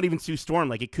 and maybe not even Sue Storm.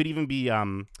 Like, it could even be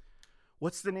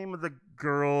what's the name of the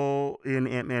girl in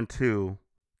Ant-Man 2?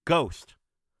 Ghost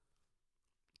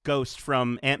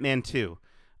from Ant-Man 2.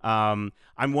 I'm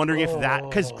wondering if that,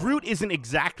 because Groot isn't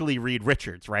exactly Reed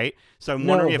Richards, right? So I'm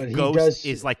wondering if Ghost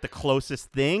is like the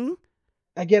closest thing.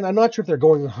 Again, I'm not sure if they're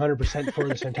going 100% for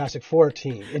this Fantastic Four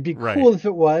team. It'd be cool if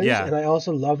it was, and I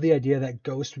also love the idea that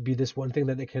Ghost would be this one thing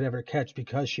that they could ever catch,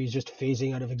 because she's just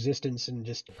phasing out of existence and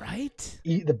just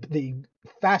the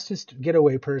fastest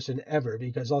getaway person ever,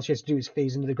 because all she has to do is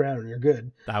phase into the ground and you're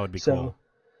good. That would be cool.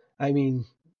 I mean,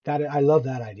 I love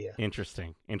that idea.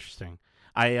 Interesting.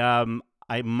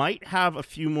 I might have a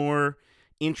few more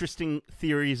interesting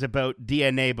theories about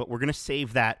DNA, but we're going to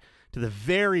save that to the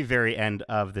very, very end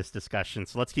of this discussion.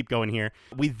 So let's keep going here.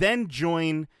 We then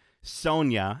join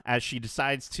Sonya as she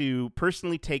decides to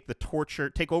personally take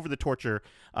over the torture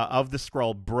of the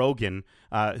Skrull Brogan,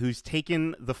 who's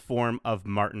taken the form of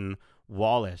Martin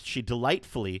Wallace. She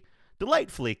delightfully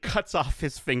cuts off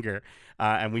his finger,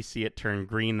 and we see it turn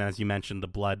green. As you mentioned, the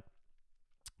blood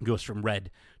goes from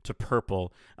red to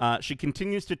purple. She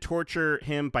continues to torture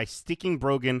him by sticking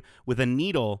Brogan with a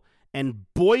needle and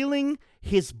boiling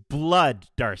his blood,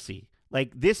 Darcy.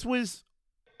 Like, this was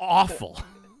awful.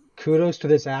 Kudos to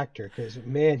this actor, because,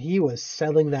 man, he was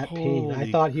selling that pain.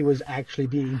 I thought he was actually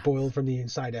being boiled from the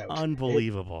inside out.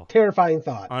 Unbelievable. Terrifying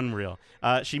thought. Unreal.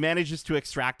 She manages to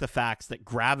extract the facts that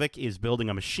Gravik is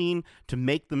building a machine to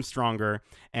make them stronger,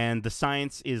 and the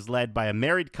science is led by a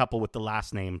married couple with the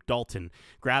last name Dalton.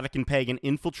 Gravik and Pagan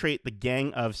infiltrate the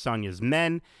gang of Sonya's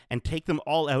men and take them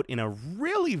all out in a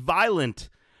really violent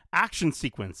action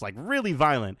sequence, like really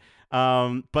violent.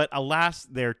 But alas,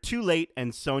 they're too late,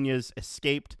 and Sonya's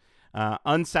escaped.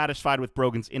 Unsatisfied with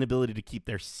Brogan's inability to keep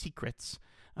their secrets,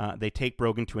 they take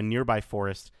Brogan to a nearby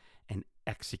forest and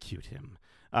execute him.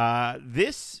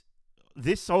 This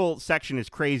whole section is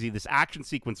crazy. This action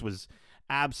sequence was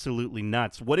absolutely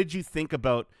nuts. What did you think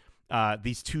about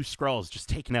these two Skrulls just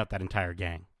taking out that entire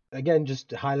gang? Again,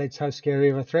 just highlights how scary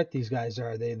of a threat these guys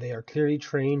are. They are clearly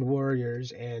trained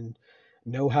warriors and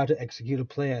know how to execute a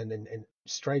plan and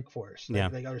strike force.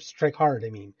 They gotta strike hard. I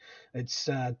mean, it's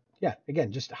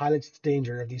again, just highlights the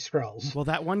danger of these Skrulls. Well,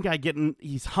 that one guy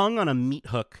he's hung on a meat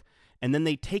hook, and then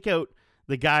they take out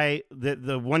the guy,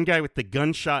 the one guy with the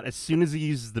gunshot as soon as he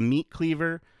uses the meat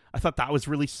cleaver. I thought that was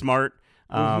really smart.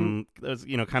 It was,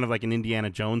 kind of like an Indiana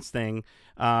Jones thing.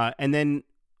 And then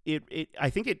it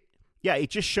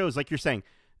just shows, like you're saying,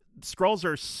 Skrulls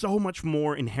are so much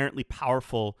more inherently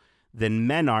powerful than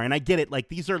men are. And I get it. Like,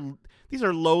 these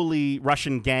are lowly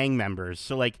Russian gang members.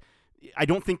 So, like, I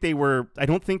don't think they were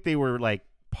like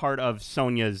part of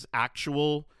Sonya's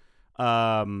actual,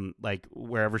 like,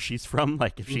 wherever she's from,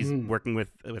 like if she's working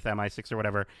with MI6 or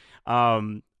whatever.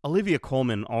 Olivia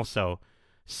Colman also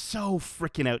so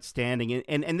freaking outstanding.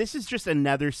 And this is just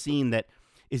another scene that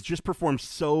is just performed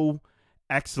so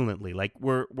excellently. Like,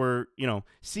 we're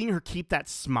seeing her keep that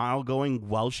smile going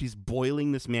while she's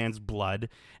boiling this man's blood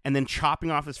and then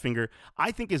chopping off his finger,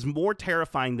 I think is more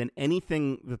terrifying than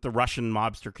anything that the Russian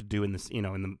mobster could do in this, in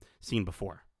the scene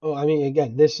before. Oh, I mean,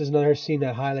 again, this is another scene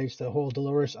that highlights the whole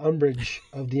Dolores Umbridge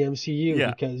of the MCU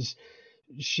because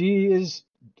she is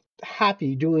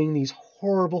happy doing these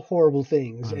horrible, horrible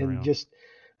things. Unreal. And just,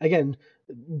 again,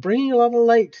 bringing a lot of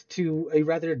light to a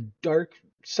rather dark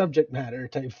subject matter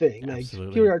type thing. Absolutely.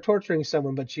 Like, here we are torturing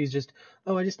someone, but she's just,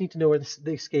 I just need to know where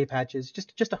the escape hatch is.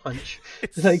 Just a hunch.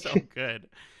 It's like, so good.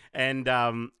 And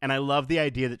I love the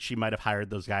idea that she might have hired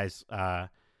those guys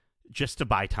just to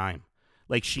buy time.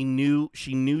 Like, she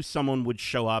knew someone would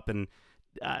show up and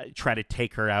try to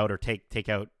take her out or take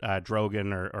out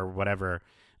Drogon or whatever.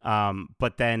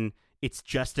 But then it's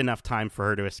just enough time for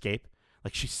her to escape.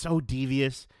 Like, she's so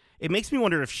devious. It makes me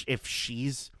wonder if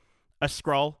she's a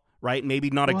Skrull. Right? Maybe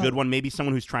not a good one. Maybe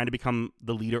someone who's trying to become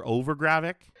the leader over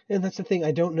Gravik. And that's the thing.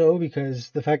 I don't know,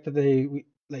 because the fact that the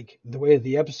way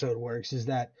the episode works is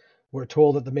that we're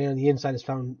told that the man on the inside has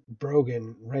found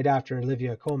Brogan right after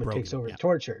Olivia Colman takes over the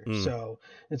torture. So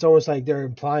it's almost like they're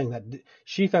implying that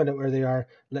she found out where they are,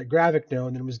 let Gravik know,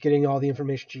 and then was getting all the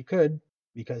information she could,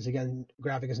 because, again,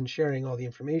 Gravik isn't sharing all the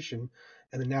information,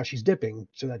 and then now she's dipping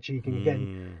so that she can,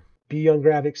 again, be on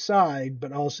Gravik's side,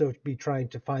 but also be trying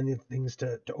to find the things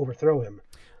to overthrow him.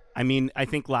 I mean, I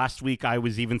think last week I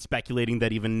was even speculating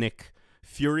that even Nick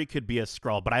Fury could be a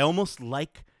Skrull, but I almost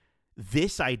like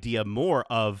this idea more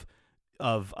of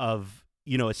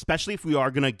especially if we are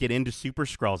going to get into Super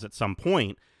Skrulls at some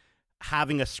point,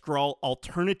 having a Skrull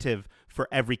alternative for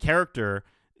every character.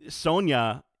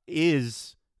 Sonya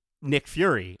is Nick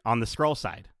Fury on the Skrull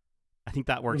side. I think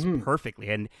that works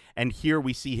perfectly. And here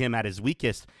we see him at his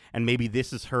weakest, and maybe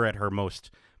this is her at her most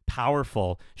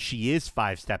powerful. She is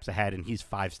 5 steps ahead, and he's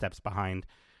 5 steps behind.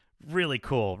 Really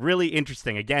cool. Really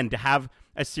interesting. Again, to have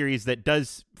a series that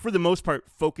does, for the most part,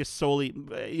 focus solely,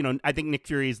 I think Nick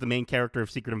Fury is the main character of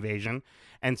Secret Invasion.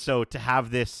 And so to have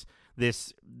this,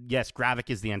 yes, Gravik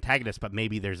is the antagonist, but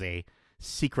maybe there's a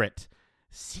secret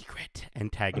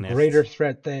antagonist. A greater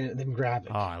threat than Gravik.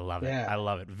 Oh, I love it. Yeah. I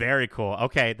love it. Very cool.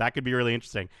 Okay, that could be really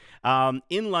interesting.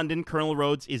 In London, Colonel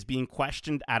Rhodes is being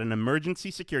questioned at an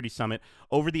emergency security summit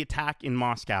over the attack in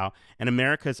Moscow and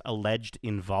America's alleged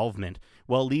involvement.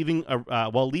 While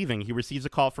leaving, he receives a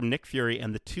call from Nick Fury,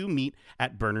 and the two meet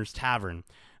at Berner's Tavern.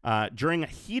 During a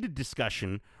heated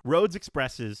discussion, Rhodes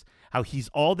expresses how he's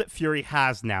all that Fury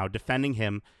has now defending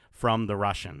him from the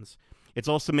Russians. It's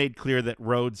also made clear that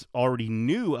Rhodes already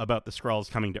knew about the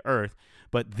Skrulls coming to Earth,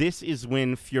 but this is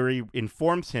when Fury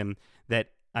informs him that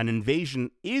an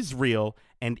invasion is real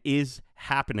and is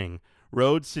happening.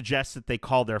 Rhodes suggests that they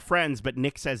call their friends, but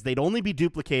Nick says they'd only be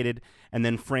duplicated and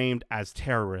then framed as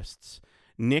terrorists.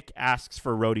 Nick asks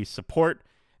for Rhodey's support,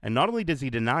 and not only does he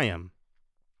deny him,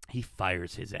 he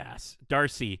fires his ass.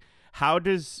 Darcy, how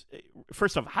does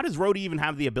Rhodey even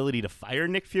have the ability to fire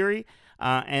Nick Fury?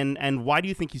 And why do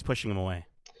you think he's pushing him away?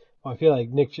 Well, I feel like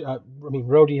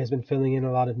Rhodey has been filling in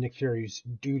a lot of Nick Fury's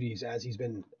duties as he's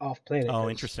been off planet. Oh,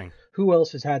 interesting. Who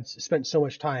else has spent so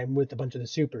much time with a bunch of the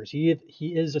supers? He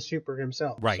is a super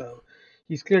himself, right? So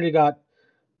he's clearly got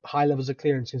high levels of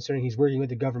clearance, considering he's working with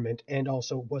the government and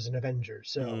also was an Avenger.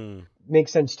 So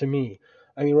makes sense to me.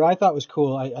 I mean, what I thought was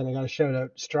cool, and I got to shout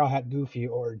out Straw Hat Goofy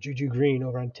or Juju Green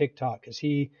over on TikTok, because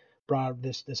he brought up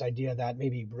this idea that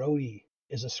maybe Rhodey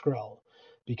is a Skrull,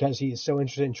 because he is so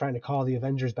interested in trying to call the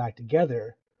Avengers back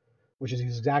together, which is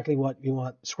exactly what you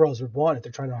want Skrulls would want if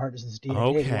they're trying to harvest this DNA. Okay.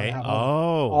 You want to have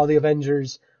all the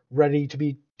Avengers ready to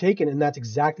be taken, and that's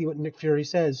exactly what Nick Fury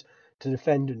says to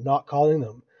defend not calling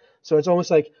them. So it's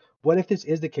almost like, what if this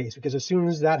is the case? Because as soon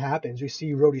as that happens, we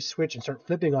see Rhodey switch and start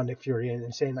flipping on Nick Fury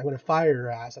and saying, "I'm going to fire your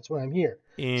ass. That's why I'm here."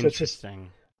 Interesting. So it's just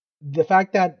the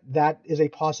fact that that is a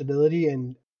possibility,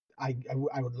 and I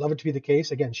would love it to be the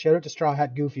case. Again, shout out to Straw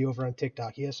Hat Goofy over on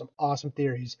TikTok. He has some awesome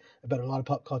theories about a lot of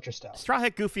pop culture stuff. Straw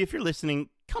Hat Goofy, if you're listening,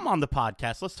 come on the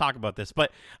podcast. Let's talk about this.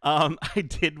 But I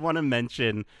did want to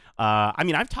mention,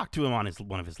 I've talked to him on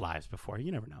one of his lives before.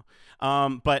 You never know.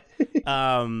 But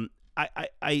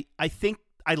I think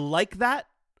I like that,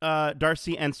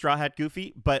 Darcy and Straw Hat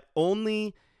Goofy, but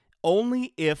only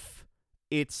if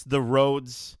it's the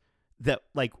Rhodes that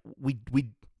like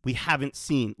we haven't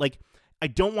seen. Like, I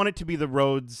don't want it to be the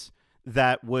Rhodes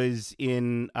that was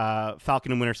in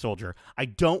Falcon and Winter Soldier. I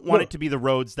don't want it to be the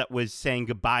Rhodes that was saying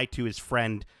goodbye to his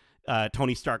friend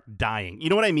Tony Stark dying. You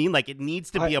know what I mean? Like, it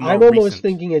needs to be a more I'm almost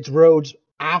thinking it's Rhodes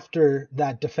after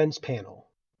that defense panel.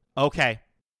 Okay.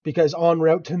 Because en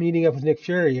route to meeting up with Nick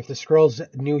Fury, if the Skrulls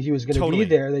knew he was going to be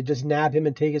there, they just nab him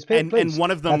and take his place. And one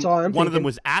of them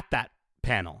was at that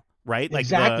panel, right? Like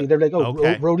exactly. They're like,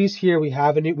 Rhodey's here. We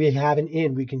have an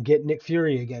in. We can get Nick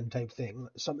Fury again, type thing.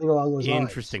 Something along those lines.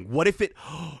 Interesting. What if it,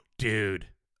 dude?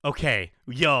 Okay,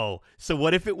 so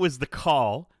what if it was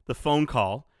the phone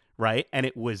call, right? And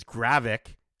it was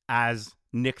Gravik as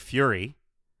Nick Fury,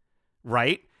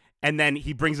 right? And then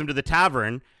he brings him to the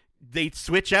tavern. They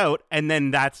switch out, and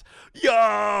then that's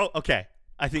okay.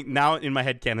 I think now in my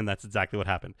head canon, that's exactly what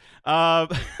happened.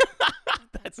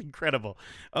 That's incredible.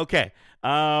 Okay,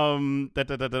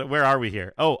 where are we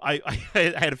here? Oh, I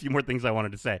had a few more things I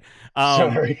wanted to say.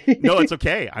 Sorry. No, it's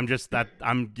okay.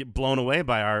 I'm blown away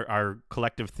by our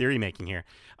collective theory making here.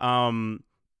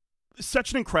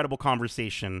 Such an incredible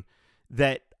conversation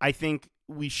that I think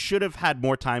we should have had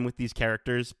more time with these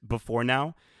characters before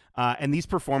now. And these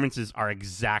performances are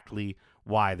exactly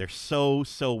why. They're so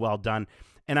well done.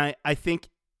 And I think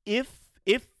if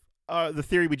the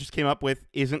theory we just came up with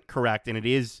isn't correct, and it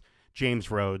is James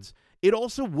Rhodes, it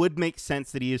also would make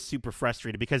sense that he is super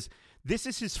frustrated, because this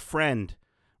is his friend,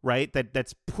 right?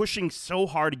 That's pushing so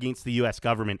hard against the U.S.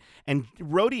 government. And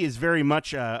Rhodey is very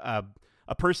much a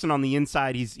person on the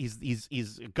inside.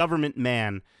 He's a government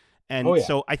man. And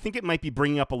so I think it might be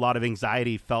bringing up a lot of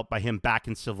anxiety felt by him back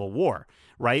in Civil War,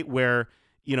 right? Where,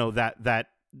 that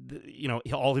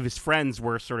all of his friends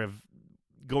were sort of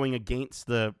going against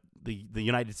the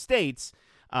United States.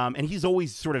 And he's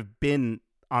always sort of been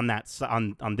on that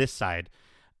on this side.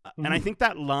 Mm-hmm. And I think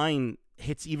that line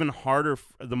hits even harder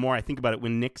the more I think about it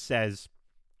when Nick says,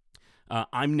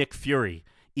 I'm Nick Fury.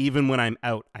 Even when I'm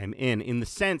out, I'm in the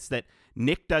sense that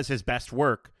Nick does his best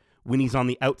work when he's on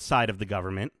the outside of the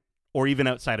government, or even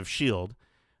outside of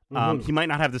S.H.I.E.L.D. He might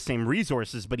not have the same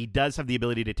resources, but he does have the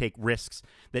ability to take risks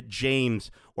that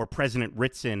James or President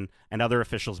Ritson and other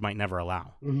officials might never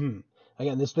allow. Mm-hmm.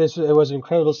 Again, this it was an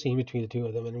incredible scene between the two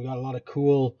of them, and we got a lot of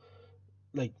cool,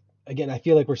 I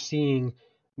feel like we're seeing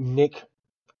Nick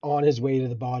on his way to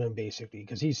the bottom, basically,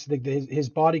 because his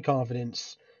body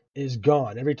confidence is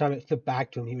gone. Every time it flipped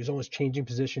back to him, he was almost changing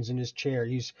positions in his chair.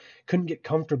 Couldn't get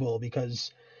comfortable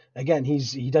because, again,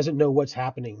 he doesn't know what's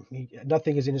happening.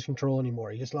 Nothing is in his control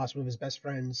anymore. He just lost one of his best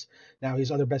friends. Now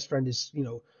his other best friend is,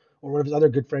 or one of his other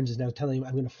good friends is now telling him,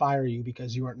 "I'm going to fire you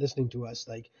because you aren't listening to us."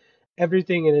 Like,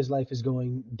 everything in his life is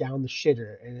going down the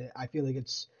shitter. And I feel like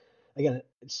it's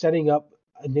setting up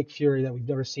a Nick Fury that we've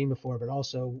never seen before, but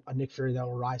also a Nick Fury that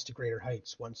will rise to greater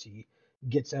heights once he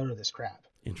gets out of this crap.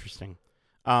 Interesting.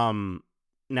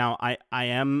 Now I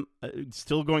am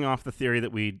still going off the theory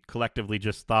that we collectively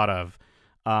just thought of.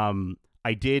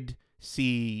 I did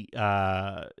see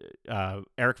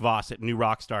Eric Voss at New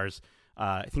Rockstars,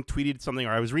 I think tweeted something,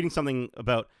 or I was reading something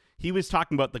about, he was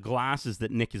talking about the glasses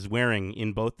that Nick is wearing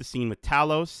in both the scene with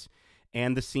Talos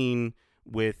and the scene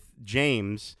with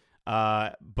James,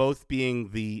 both being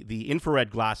the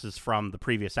infrared glasses from the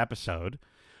previous episode.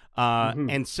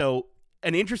 And so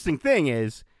an interesting thing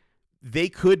is they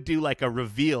could do like a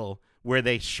reveal where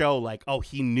they show like, oh,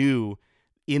 he knew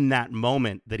in that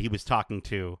moment that he was talking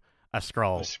to a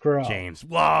Skrull. A Skrull. James.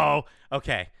 Whoa.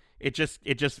 Okay. It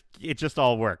just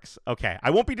all works. Okay. I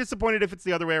won't be disappointed if it's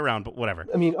the other way around, but whatever.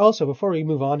 I mean, also, before we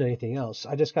move on to anything else,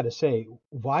 I just got to say,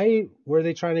 why were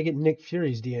they trying to get Nick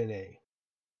Fury's DNA?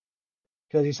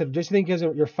 Because he said, just think because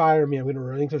you're firing me, I'm going to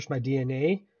relinquish my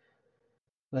DNA.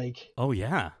 Like, oh,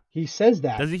 yeah. He says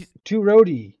that Does he? to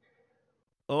Rhodey.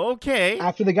 Okay.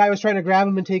 After the guy was trying to grab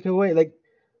him and take him away. Like,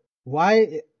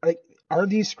 why? Like, are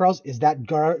these Skrulls? Is that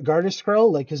Garda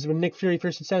Skrull? Like, because when Nick Fury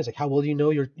first says, like, how will you know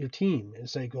your team? And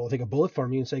it's like, well, take a bullet for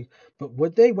me. And it's like, but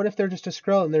would they? What if they're just a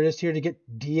Skrull and they're just here to get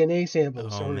DNA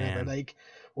samples or whatever? Like,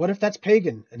 what if that's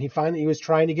Pagan? And he was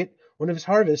trying to get one of his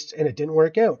harvests and it didn't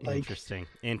work out. Like,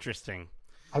 Interesting.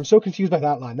 I'm so confused by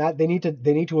that line. That they need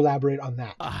to elaborate on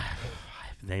that.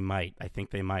 They might. I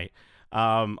think they might.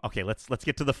 Okay, let's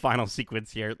get to the final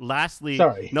sequence here. Lastly,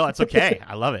 sorry. No, it's okay.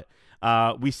 I love it.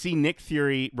 We see Nick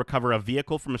Fury recover a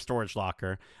vehicle from a storage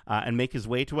locker and make his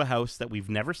way to a house that we've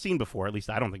never seen before. At least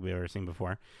I don't think we've ever seen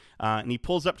before. And he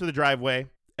pulls up to the driveway,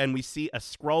 and we see a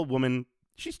Skrull woman.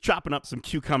 She's chopping up some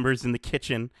cucumbers in the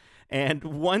kitchen. And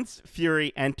once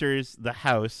Fury enters the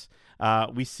house,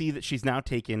 we see that she's now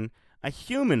taken a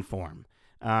human form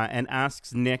and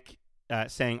asks Nick,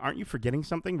 saying, "Aren't you forgetting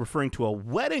something?" referring to a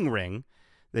wedding ring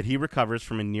that he recovers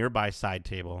from a nearby side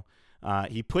table.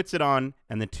 He puts it on,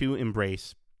 and the two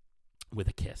embrace with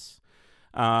a kiss.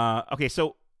 Okay,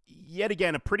 so yet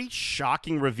again, a pretty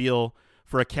shocking reveal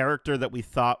for a character that we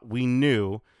thought we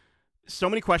knew. So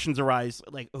many questions arise,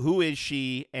 like, who is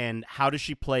she, and how does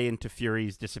she play into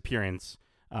Fury's disappearance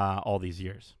all these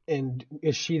years? And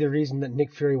is she the reason that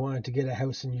Nick Fury wanted to get a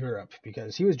house in Europe?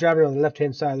 Because he was driving on the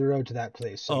left-hand side of the road to that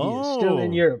place, so he is still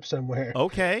in Europe somewhere.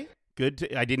 Okay. Good.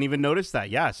 I didn't even notice that.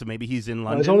 Yeah, so maybe he's in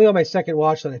London. It was only on my second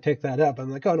watch that I picked that up.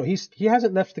 I'm like, oh no, he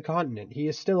hasn't left the continent. He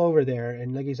is still over there,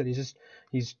 and like you said,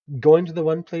 he's going to the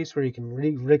one place where he can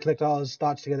recollect all his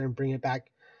thoughts together and bring it back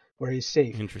where he's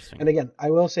safe. Interesting. And again,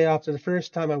 I will say, after the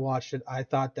first time I watched it, I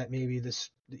thought that maybe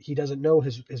he doesn't know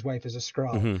his wife is a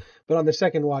Skrull. Mm-hmm. But on the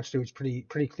second watch through, it's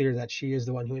pretty clear that she is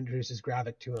the one who introduces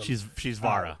Gravik to him. She's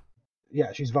Vara.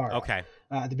 Yeah, she's Vara. Okay.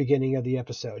 At the beginning of the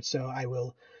episode, so I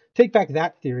will take back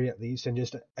that theory at least, and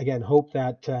just again hope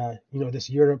that this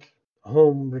Europe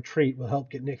home retreat will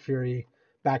help get Nick Fury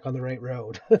back on the right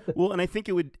road. Well, and I think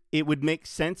it would make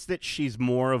sense that she's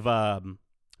more of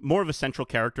a central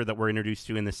character that we're introduced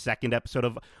to in the second episode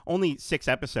of only 6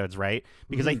 episodes, right?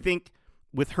 Because I think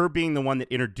with her being the one that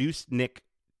introduced Nick,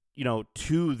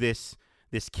 to this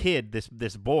kid,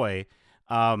 this boy,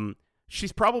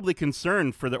 she's probably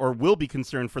concerned or will be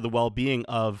concerned for the well-being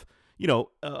of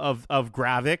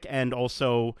Gravik, and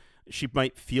also she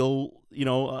might feel,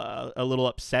 a little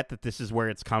upset that this is where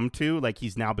it's come to. Like,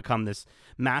 he's now become this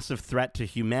massive threat to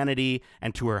humanity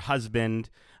and to her husband.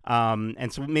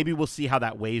 And so maybe we'll see how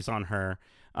that weighs on her.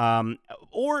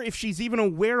 Or if she's even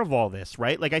aware of all this,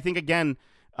 right? Like, I think, again,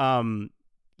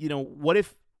 what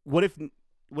if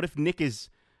Nick is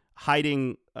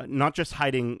hiding, not just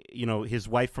hiding, his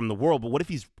wife from the world, but what if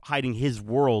he's hiding his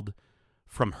world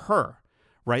from her,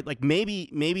 right? Like,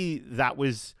 maybe that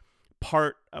was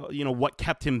part, what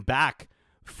kept him back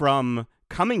from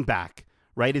coming back,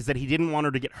 right? Is that he didn't want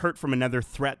her to get hurt from another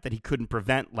threat that he couldn't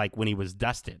prevent, like when he was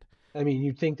dusted. I mean,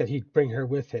 you'd think that he'd bring her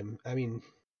with him. I mean,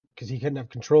 because he couldn't have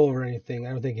control over anything. I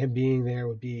don't think him being there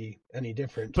would be any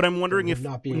different. But I'm wondering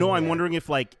wondering if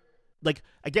like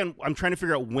again, I'm trying to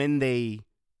figure out when they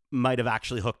might have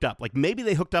actually hooked up. Like, maybe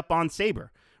they hooked up on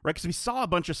Saber, right? Because we saw a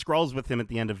bunch of Skrulls with him at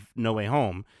the end of No Way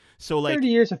Home. So, like, 30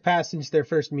 years have passed since their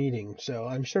first meeting, so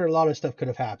I'm sure a lot of stuff could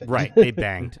have happened. Right, they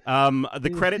banged.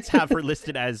 The credits have her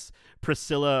listed as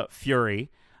Priscilla Fury.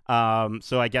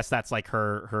 So I guess that's like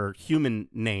her human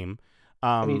name.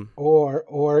 I mean,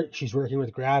 or she's working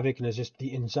with Gravik and is just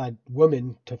the inside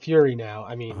woman to Fury now.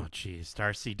 I mean, oh jeez,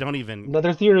 Darcy, don't even.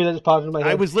 Another theory that just popped in my head.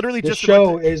 I was literally this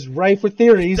show is rife with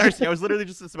theories. Darcy, I was literally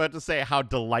just about to say how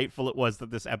delightful it was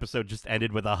that this episode just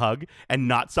ended with a hug and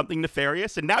not something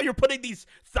nefarious. And now you're putting these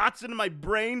thoughts into my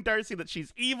brain, Darcy, that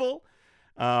she's evil.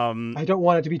 I don't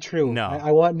want it to be true. No,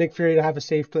 I want Nick Fury to have a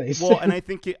safe place. Well, and I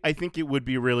think it would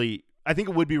be really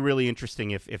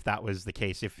interesting if that was the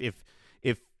case. If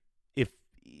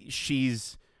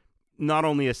she's not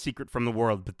only a secret from the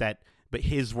world, but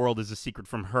his world is a secret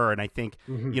from her. And I think,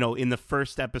 in the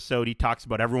first episode, he talks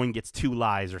about everyone gets 2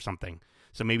 lies or something.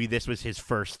 So maybe this was his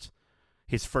first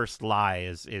lie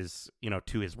is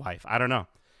to his wife. I don't know.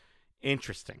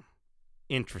 Interesting.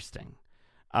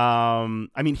 I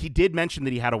mean, he did mention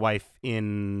that he had a wife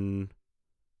in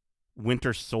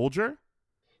Winter Soldier.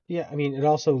 Yeah, I mean, it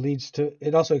also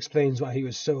explains why he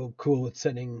was so cool with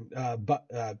setting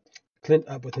Clint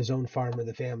up with his own farm and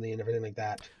the family and everything like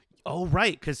that. Oh,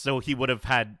 right, because so he would have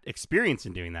had experience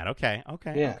in doing that. Okay.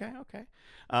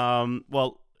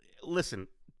 Well, listen,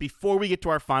 before we get to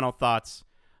our final thoughts,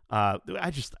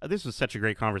 this was such a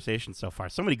great conversation so far.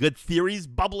 So many good theories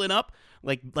bubbling up,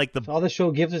 so all the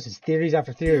show gives us is theories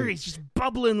after theories, just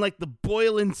bubbling like the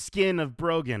boiling skin of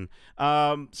Brogan.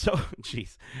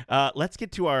 Geez, let's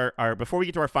get to our before we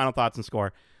get to our final thoughts and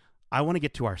score. I want to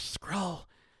get to our Skrull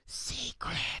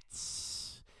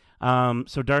secrets.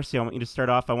 So Darcy, I want you to start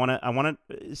off. I want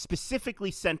to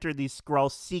specifically center these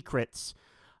Skrull secrets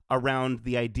around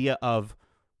the idea of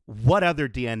what other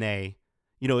DNA.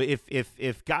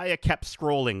 If Gaia kept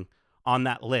scrolling on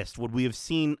that list, would we have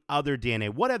seen other DNA?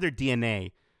 What other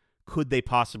DNA could they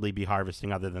possibly be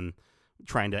harvesting other than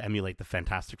trying to emulate the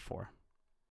Fantastic Four?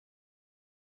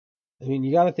 I mean,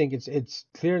 you got to think it's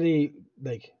clearly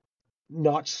like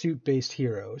not suit-based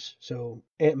heroes. So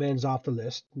Ant-Man's off the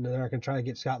list. They're not going to try to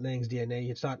get Scott Lang's DNA.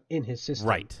 It's not in his system.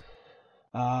 Right.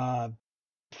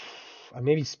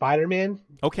 Maybe Spider-Man.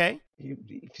 Okay.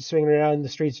 He's swinging around the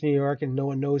streets of New York and no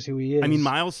one knows who he is. I mean,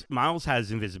 Miles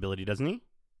has invisibility, doesn't he?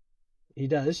 He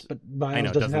does, but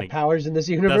Miles doesn't have powers in this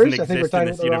universe. I think we're talking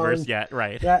in this universe yet,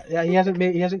 right? Yeah, he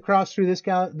hasn't crossed through this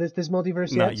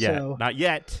multiverse yet. So. Not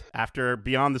yet. After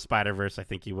Beyond the Spider-Verse, I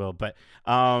think he will. But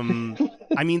I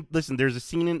mean, listen, there's a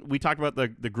scene we talked about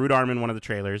the Groot arm in one of the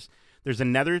trailers. There's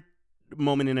another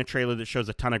moment in a trailer that shows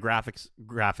a ton of graphics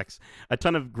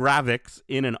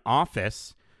in an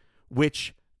office,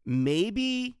 which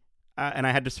maybe, and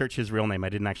I had to search his real name. I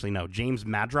didn't actually know. James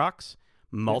Madrox.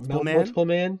 Multiple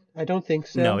Man? I don't think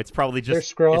so. No, it's probably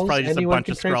just Skrulls. It's probably just a bunch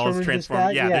of Skrulls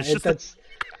transformed. Yeah,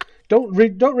 don't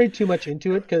read too much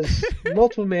into it because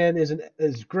Multiple Man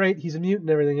is great. He's a mutant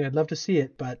and everything. I'd love to see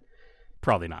it, but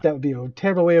probably not. That would be a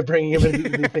terrible way of bringing him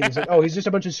into the things. Like, he's just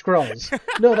a bunch of Skrulls.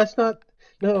 No, that's not.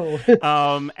 No.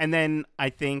 And then I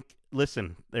think,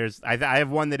 listen, I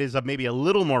have one that is maybe a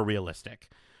little more realistic,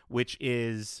 which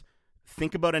is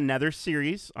think about another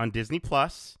series on Disney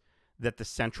Plus that the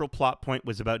central plot point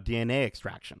was about DNA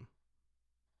extraction.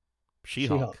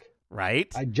 She-Hulk.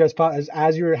 Right? I just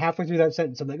as you were halfway through that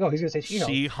sentence, I'm like, he's going to say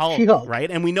She-Hulk. She-Hulk, right?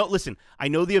 And we know, listen, I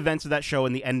know the events of that show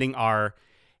and the ending are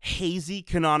hazy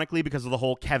canonically because of the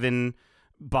whole Kevin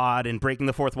bod and breaking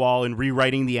the fourth wall and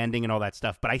rewriting the ending and all that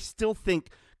stuff. But I still think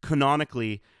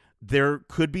canonically there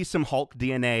could be some Hulk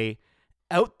DNA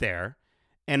out there.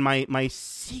 And my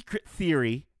secret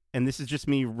theory, and this is just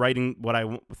me writing what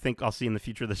I think I'll see in the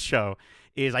future of the show,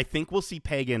 is I think we'll see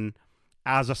Pagan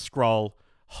as a Skrull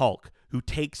Hulk who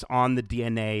takes on the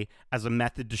DNA as a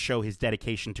method to show his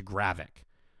dedication to Gravik.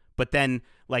 But then,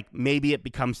 maybe it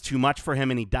becomes too much for him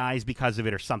and he dies because of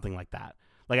it or something like that.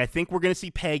 I think we're going to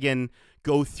see Pagan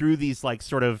go through these,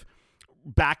 sort of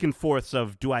back and forths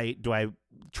of, do I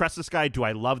trust this guy? Do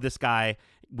I love this guy?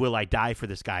 Will I die for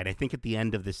this guy? And I think at the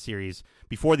end of this series,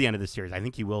 before the end of this series, I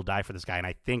think he will die for this guy. And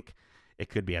I think it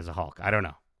could be as a Hulk. I don't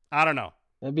know.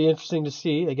 That'd be interesting to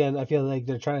see. Again, I feel like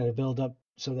they're trying to build up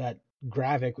so that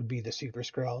Gravik would be the Super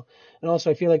Skrull. And also,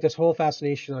 I feel like this whole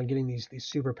fascination on getting these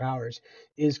superpowers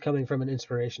is coming from an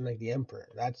inspiration like the Emperor.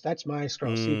 That's my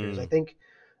Skrull secret. I think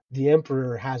the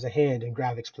Emperor has a hand in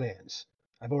Gravik's plans.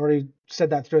 I've already said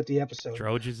that throughout the episode.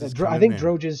 I think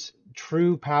Droge's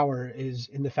true power is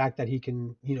in the fact that he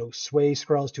can, sway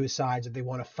Skrulls to his sides if they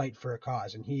want to fight for a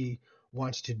cause, and he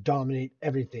wants to dominate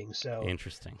everything. So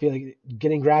interesting. I feel like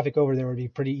getting Gravik over there would be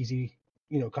pretty easy,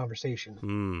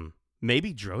 conversation.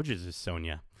 Maybe Droge's is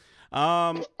Sonya.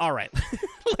 All right.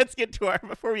 Let's get to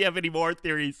before we have any more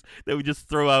theories that we just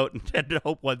throw out and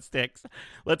hope one sticks,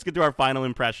 let's get to our final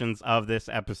impressions of this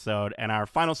episode and our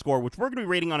final score, which we're going to be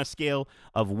rating on a scale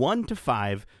of 1 to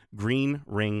 5 green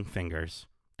ring fingers.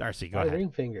 Darcy, go ahead. Ring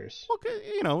fingers.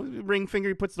 Well, ring finger,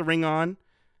 he puts the ring on,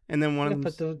 and then one of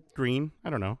them's green. I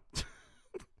don't know.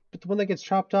 But the one that gets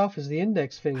chopped off is the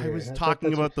index finger. I was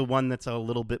talking about the one that's a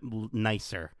little bit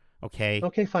nicer. Okay.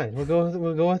 Okay, fine. We'll go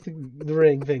with the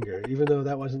ring finger, even though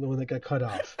that wasn't the one that got cut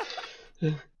off.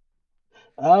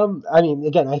 I mean,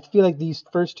 again, I feel like these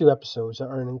first two episodes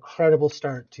are an incredible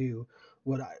start to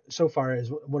so far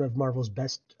is one of Marvel's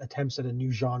best attempts at a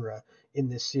new genre in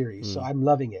this series. So I'm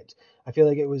loving it. I feel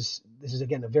like this is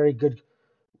again a very good,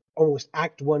 almost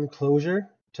Act 1 closure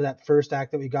to that first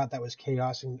act that we got that was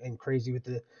chaos and crazy with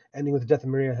the ending with the death of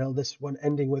Maria Hill. This one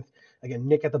ending with again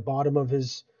Nick at the bottom of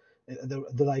the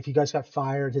life. He got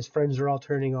fired. His friends are all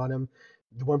turning on him.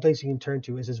 The one place he can turn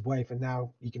to is his wife, and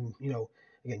now he can,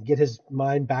 again, get his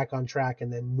mind back on track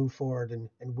and then move forward and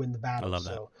win the battle. I love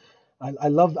that. So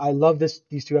I love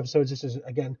these two episodes. This is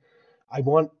again,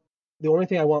 the only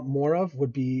thing I want more of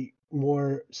would be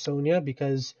more Sonya,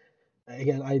 because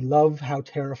again, I love how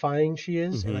terrifying she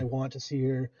is, and I want to see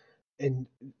her and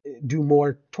do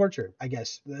more torture, I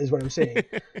guess, is what I'm saying.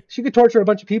 She could torture a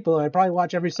bunch of people, and I'd probably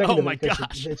watch every second of it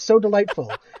because it's so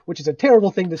delightful, which is a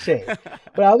terrible thing to say.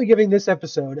 But I'll be giving this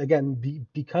episode, again,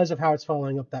 because of how it's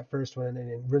following up that first one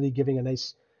and really giving a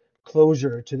nice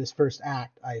closure to this first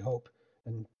act, I hope,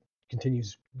 and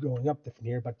continues going up from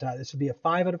here. But this would be a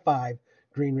 5 out of 5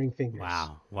 green ring fingers.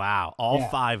 Wow. All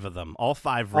 5 of them. All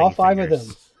 5 ring fingers. All 5 of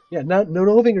them. Yeah,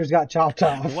 no fingers got chopped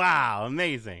off. Wow,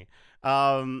 amazing.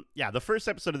 The first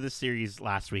episode of this series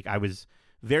last week, I was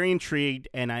very intrigued,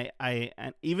 and I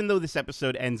even though this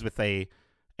episode ends with a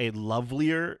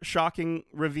lovelier, shocking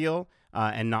reveal,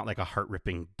 and not like a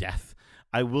heart-ripping death,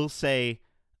 I will say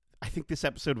I think this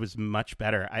episode was much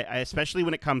better. I especially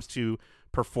when it comes to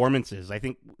performances. I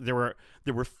think there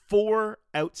were 4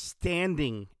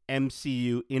 outstanding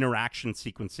MCU interaction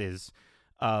sequences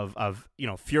of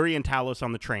Fury and Talos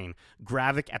on the train,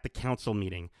 Gravik at the council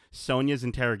meeting, Sonya's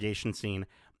interrogation scene,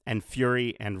 and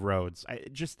Fury and Rhodes.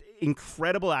 Just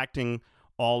incredible acting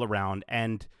all around,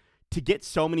 and to get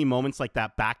so many moments like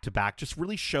that back to back just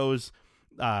really shows.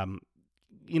 I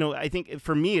think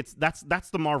for me that's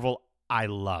the Marvel I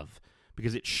love,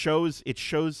 because it shows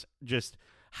just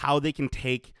how they can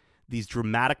take these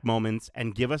dramatic moments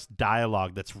and give us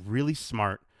dialogue that's really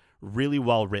smart, really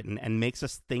well written, and makes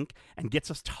us think and gets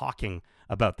us talking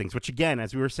about things, which again,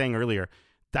 as we were saying earlier,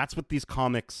 that's what these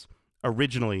comics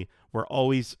originally were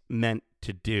always meant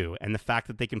to do. And the fact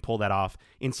that they can pull that off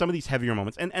in some of these heavier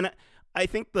moments. And I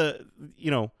think I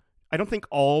don't think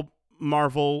all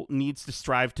Marvel needs to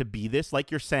strive to be this.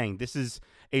 Like you're saying, this is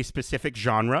a specific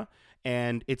genre,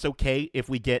 and it's okay if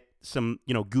we get some,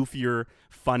 goofier,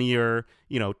 funnier,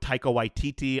 Taika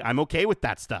Waititi. I'm okay with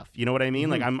that stuff. You know what I mean?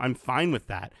 Mm-hmm. Like I'm fine with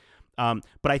that.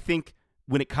 But I think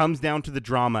when it comes down to the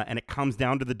drama and it comes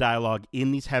down to the dialogue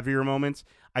in these heavier moments,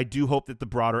 I do hope that the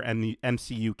broader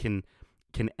MCU can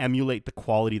emulate the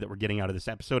quality that we're getting out of this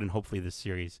episode and hopefully this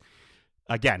series.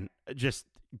 Again, just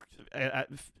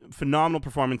phenomenal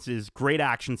performances, great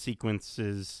action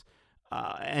sequences,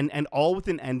 and all with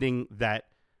an ending that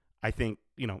I think,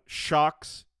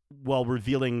 shocks while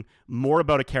revealing more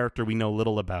about a character we know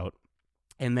little about,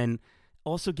 and then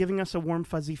also giving us a warm,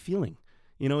 fuzzy feeling.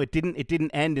 It didn't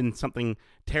end in something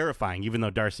terrifying, even though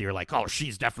Darcy, you're like, oh,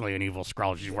 she's definitely an evil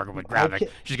Skrull. She's working with Gravik.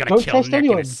 She's going to kill Nick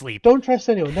in his sleep. Don't trust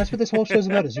anyone. That's what this whole show's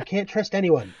about, is you can't trust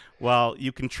anyone. Well,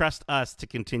 you can trust us to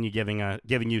continue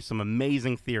giving you some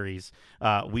amazing theories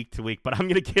week to week. But I'm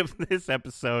going to give this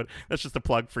episode, that's just a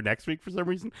plug for next week for some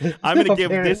reason. I'm going to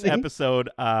give this episode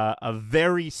a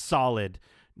very solid,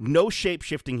 no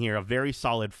shape-shifting here, a very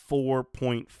solid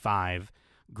 4.5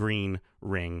 green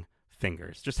ring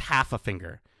fingers. Just half a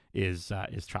finger is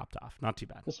chopped off. Not too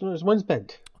bad. There's one's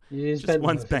bent.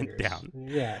 One's bent down.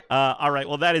 Yeah. All right.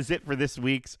 Well, that is it for this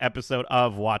week's episode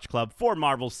of Watch Club for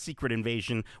Marvel's Secret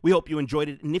Invasion. We hope you enjoyed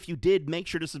it. And if you did, make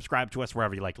sure to subscribe to us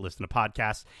wherever you like to listen to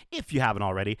podcasts, if you haven't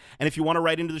already. And if you want to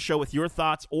write into the show with your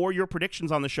thoughts or your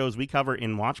predictions on the shows we cover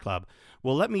in Watch Club,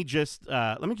 well, let me just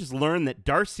learn that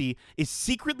Darcy is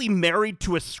secretly married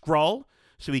to a Skrull,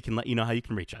 so we can let you know how you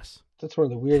can reach us. That's one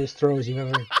of the weirdest throws you've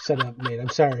ever set up, Nate. I'm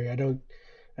sorry. I don't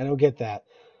get that.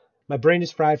 My brain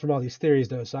is fried from all these theories,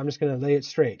 though, so I'm just going to lay it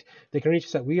straight. They can reach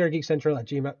us at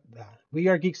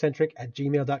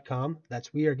wearegeekcentric@gmail.com. That's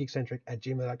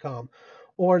wearegeekcentric@gmail.com.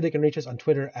 Or they can reach us on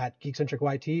Twitter at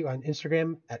GeekcentricYT, on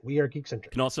Instagram at wearegeekcentric.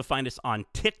 You can also find us on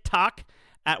TikTok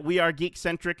at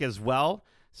wearegeekcentric as well.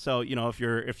 So, if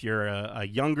you're a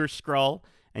younger Skrull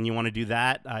and you want to do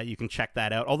that, you can check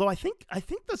that out. Although I think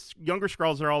the younger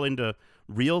Skrulls are all into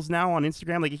Reels now on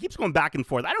Instagram. Like, it keeps going back and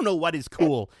forth. I don't know what is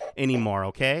cool anymore,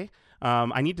 okay?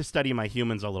 I need to study my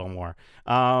humans a little more.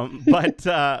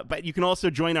 But you can also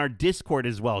join our Discord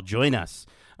as well. Join us.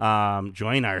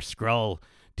 Join our Skrull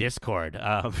Discord.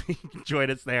 Join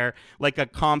us there, like a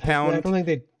compound. I don't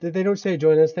think they don't say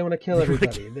join us. They want to kill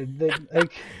everybody.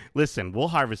 Listen, we'll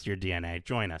harvest your DNA.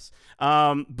 Join us.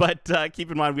 But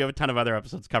keep in mind, we have a ton of other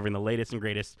episodes covering the latest and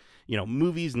greatest,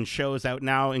 movies and shows out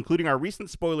now, including our recent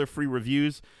spoiler-free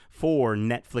reviews for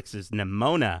Netflix's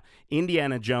Nimona,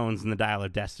 Indiana Jones and the Dial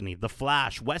of Destiny, The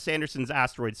Flash, Wes Anderson's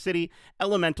Asteroid City,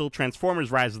 Elemental,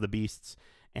 Transformers: Rise of the Beasts,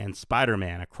 and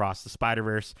Spider-Man Across the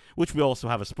Spider-Verse, which we also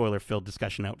have a spoiler-filled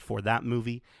discussion out for that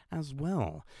movie as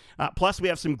well. Plus, we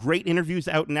have some great interviews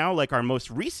out now, like our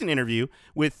most recent interview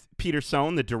with Peter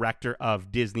Sohn, the director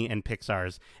of Disney and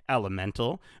Pixar's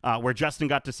Elemental, where Justin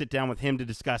got to sit down with him to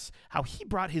discuss how he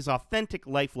brought his authentic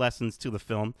life lessons to the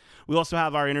film. We also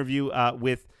have our interview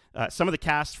with some of the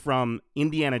cast from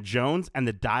Indiana Jones and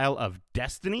the Dial of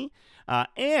Destiny.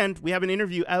 And we have an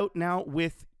interview out now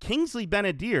with Kingsley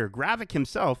Ben-Adir, Gravik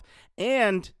himself,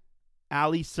 and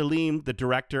Ali Selim, the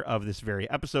director of this very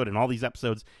episode and all these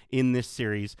episodes in this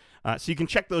series. So you can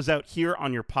check those out here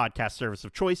on your podcast service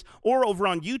of choice or over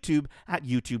on YouTube at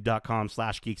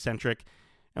youtube.com/geekcentric.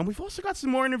 And we've also got some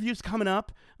more interviews coming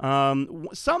up,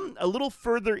 some a little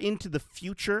further into the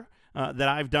future that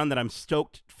I've done that I'm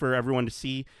stoked for everyone to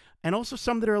see, and also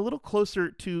some that are a little closer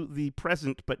to the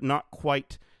present but not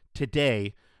quite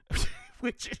today,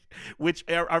 which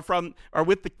are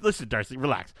with the, listen, Darcy,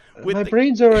 relax. My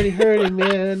brain's already hurting,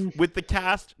 man. With the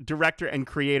cast, director, and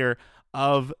creator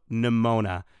of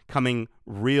Nimona coming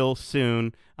real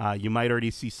soon. You might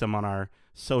already see some on our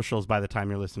socials by the time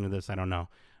you're listening to this. I don't know.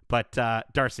 But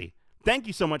Darcy, thank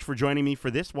you so much for joining me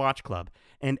for this Watch Club.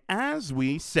 And as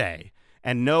we say,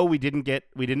 and no, we didn't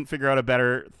figure out a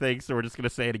better thing, so we're just going to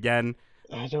say it again.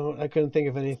 I couldn't think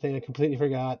of anything. I completely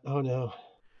forgot. Oh, no.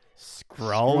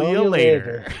 Scroll you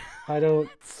later. I don't.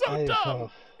 It's so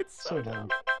dumb. It's so dumb.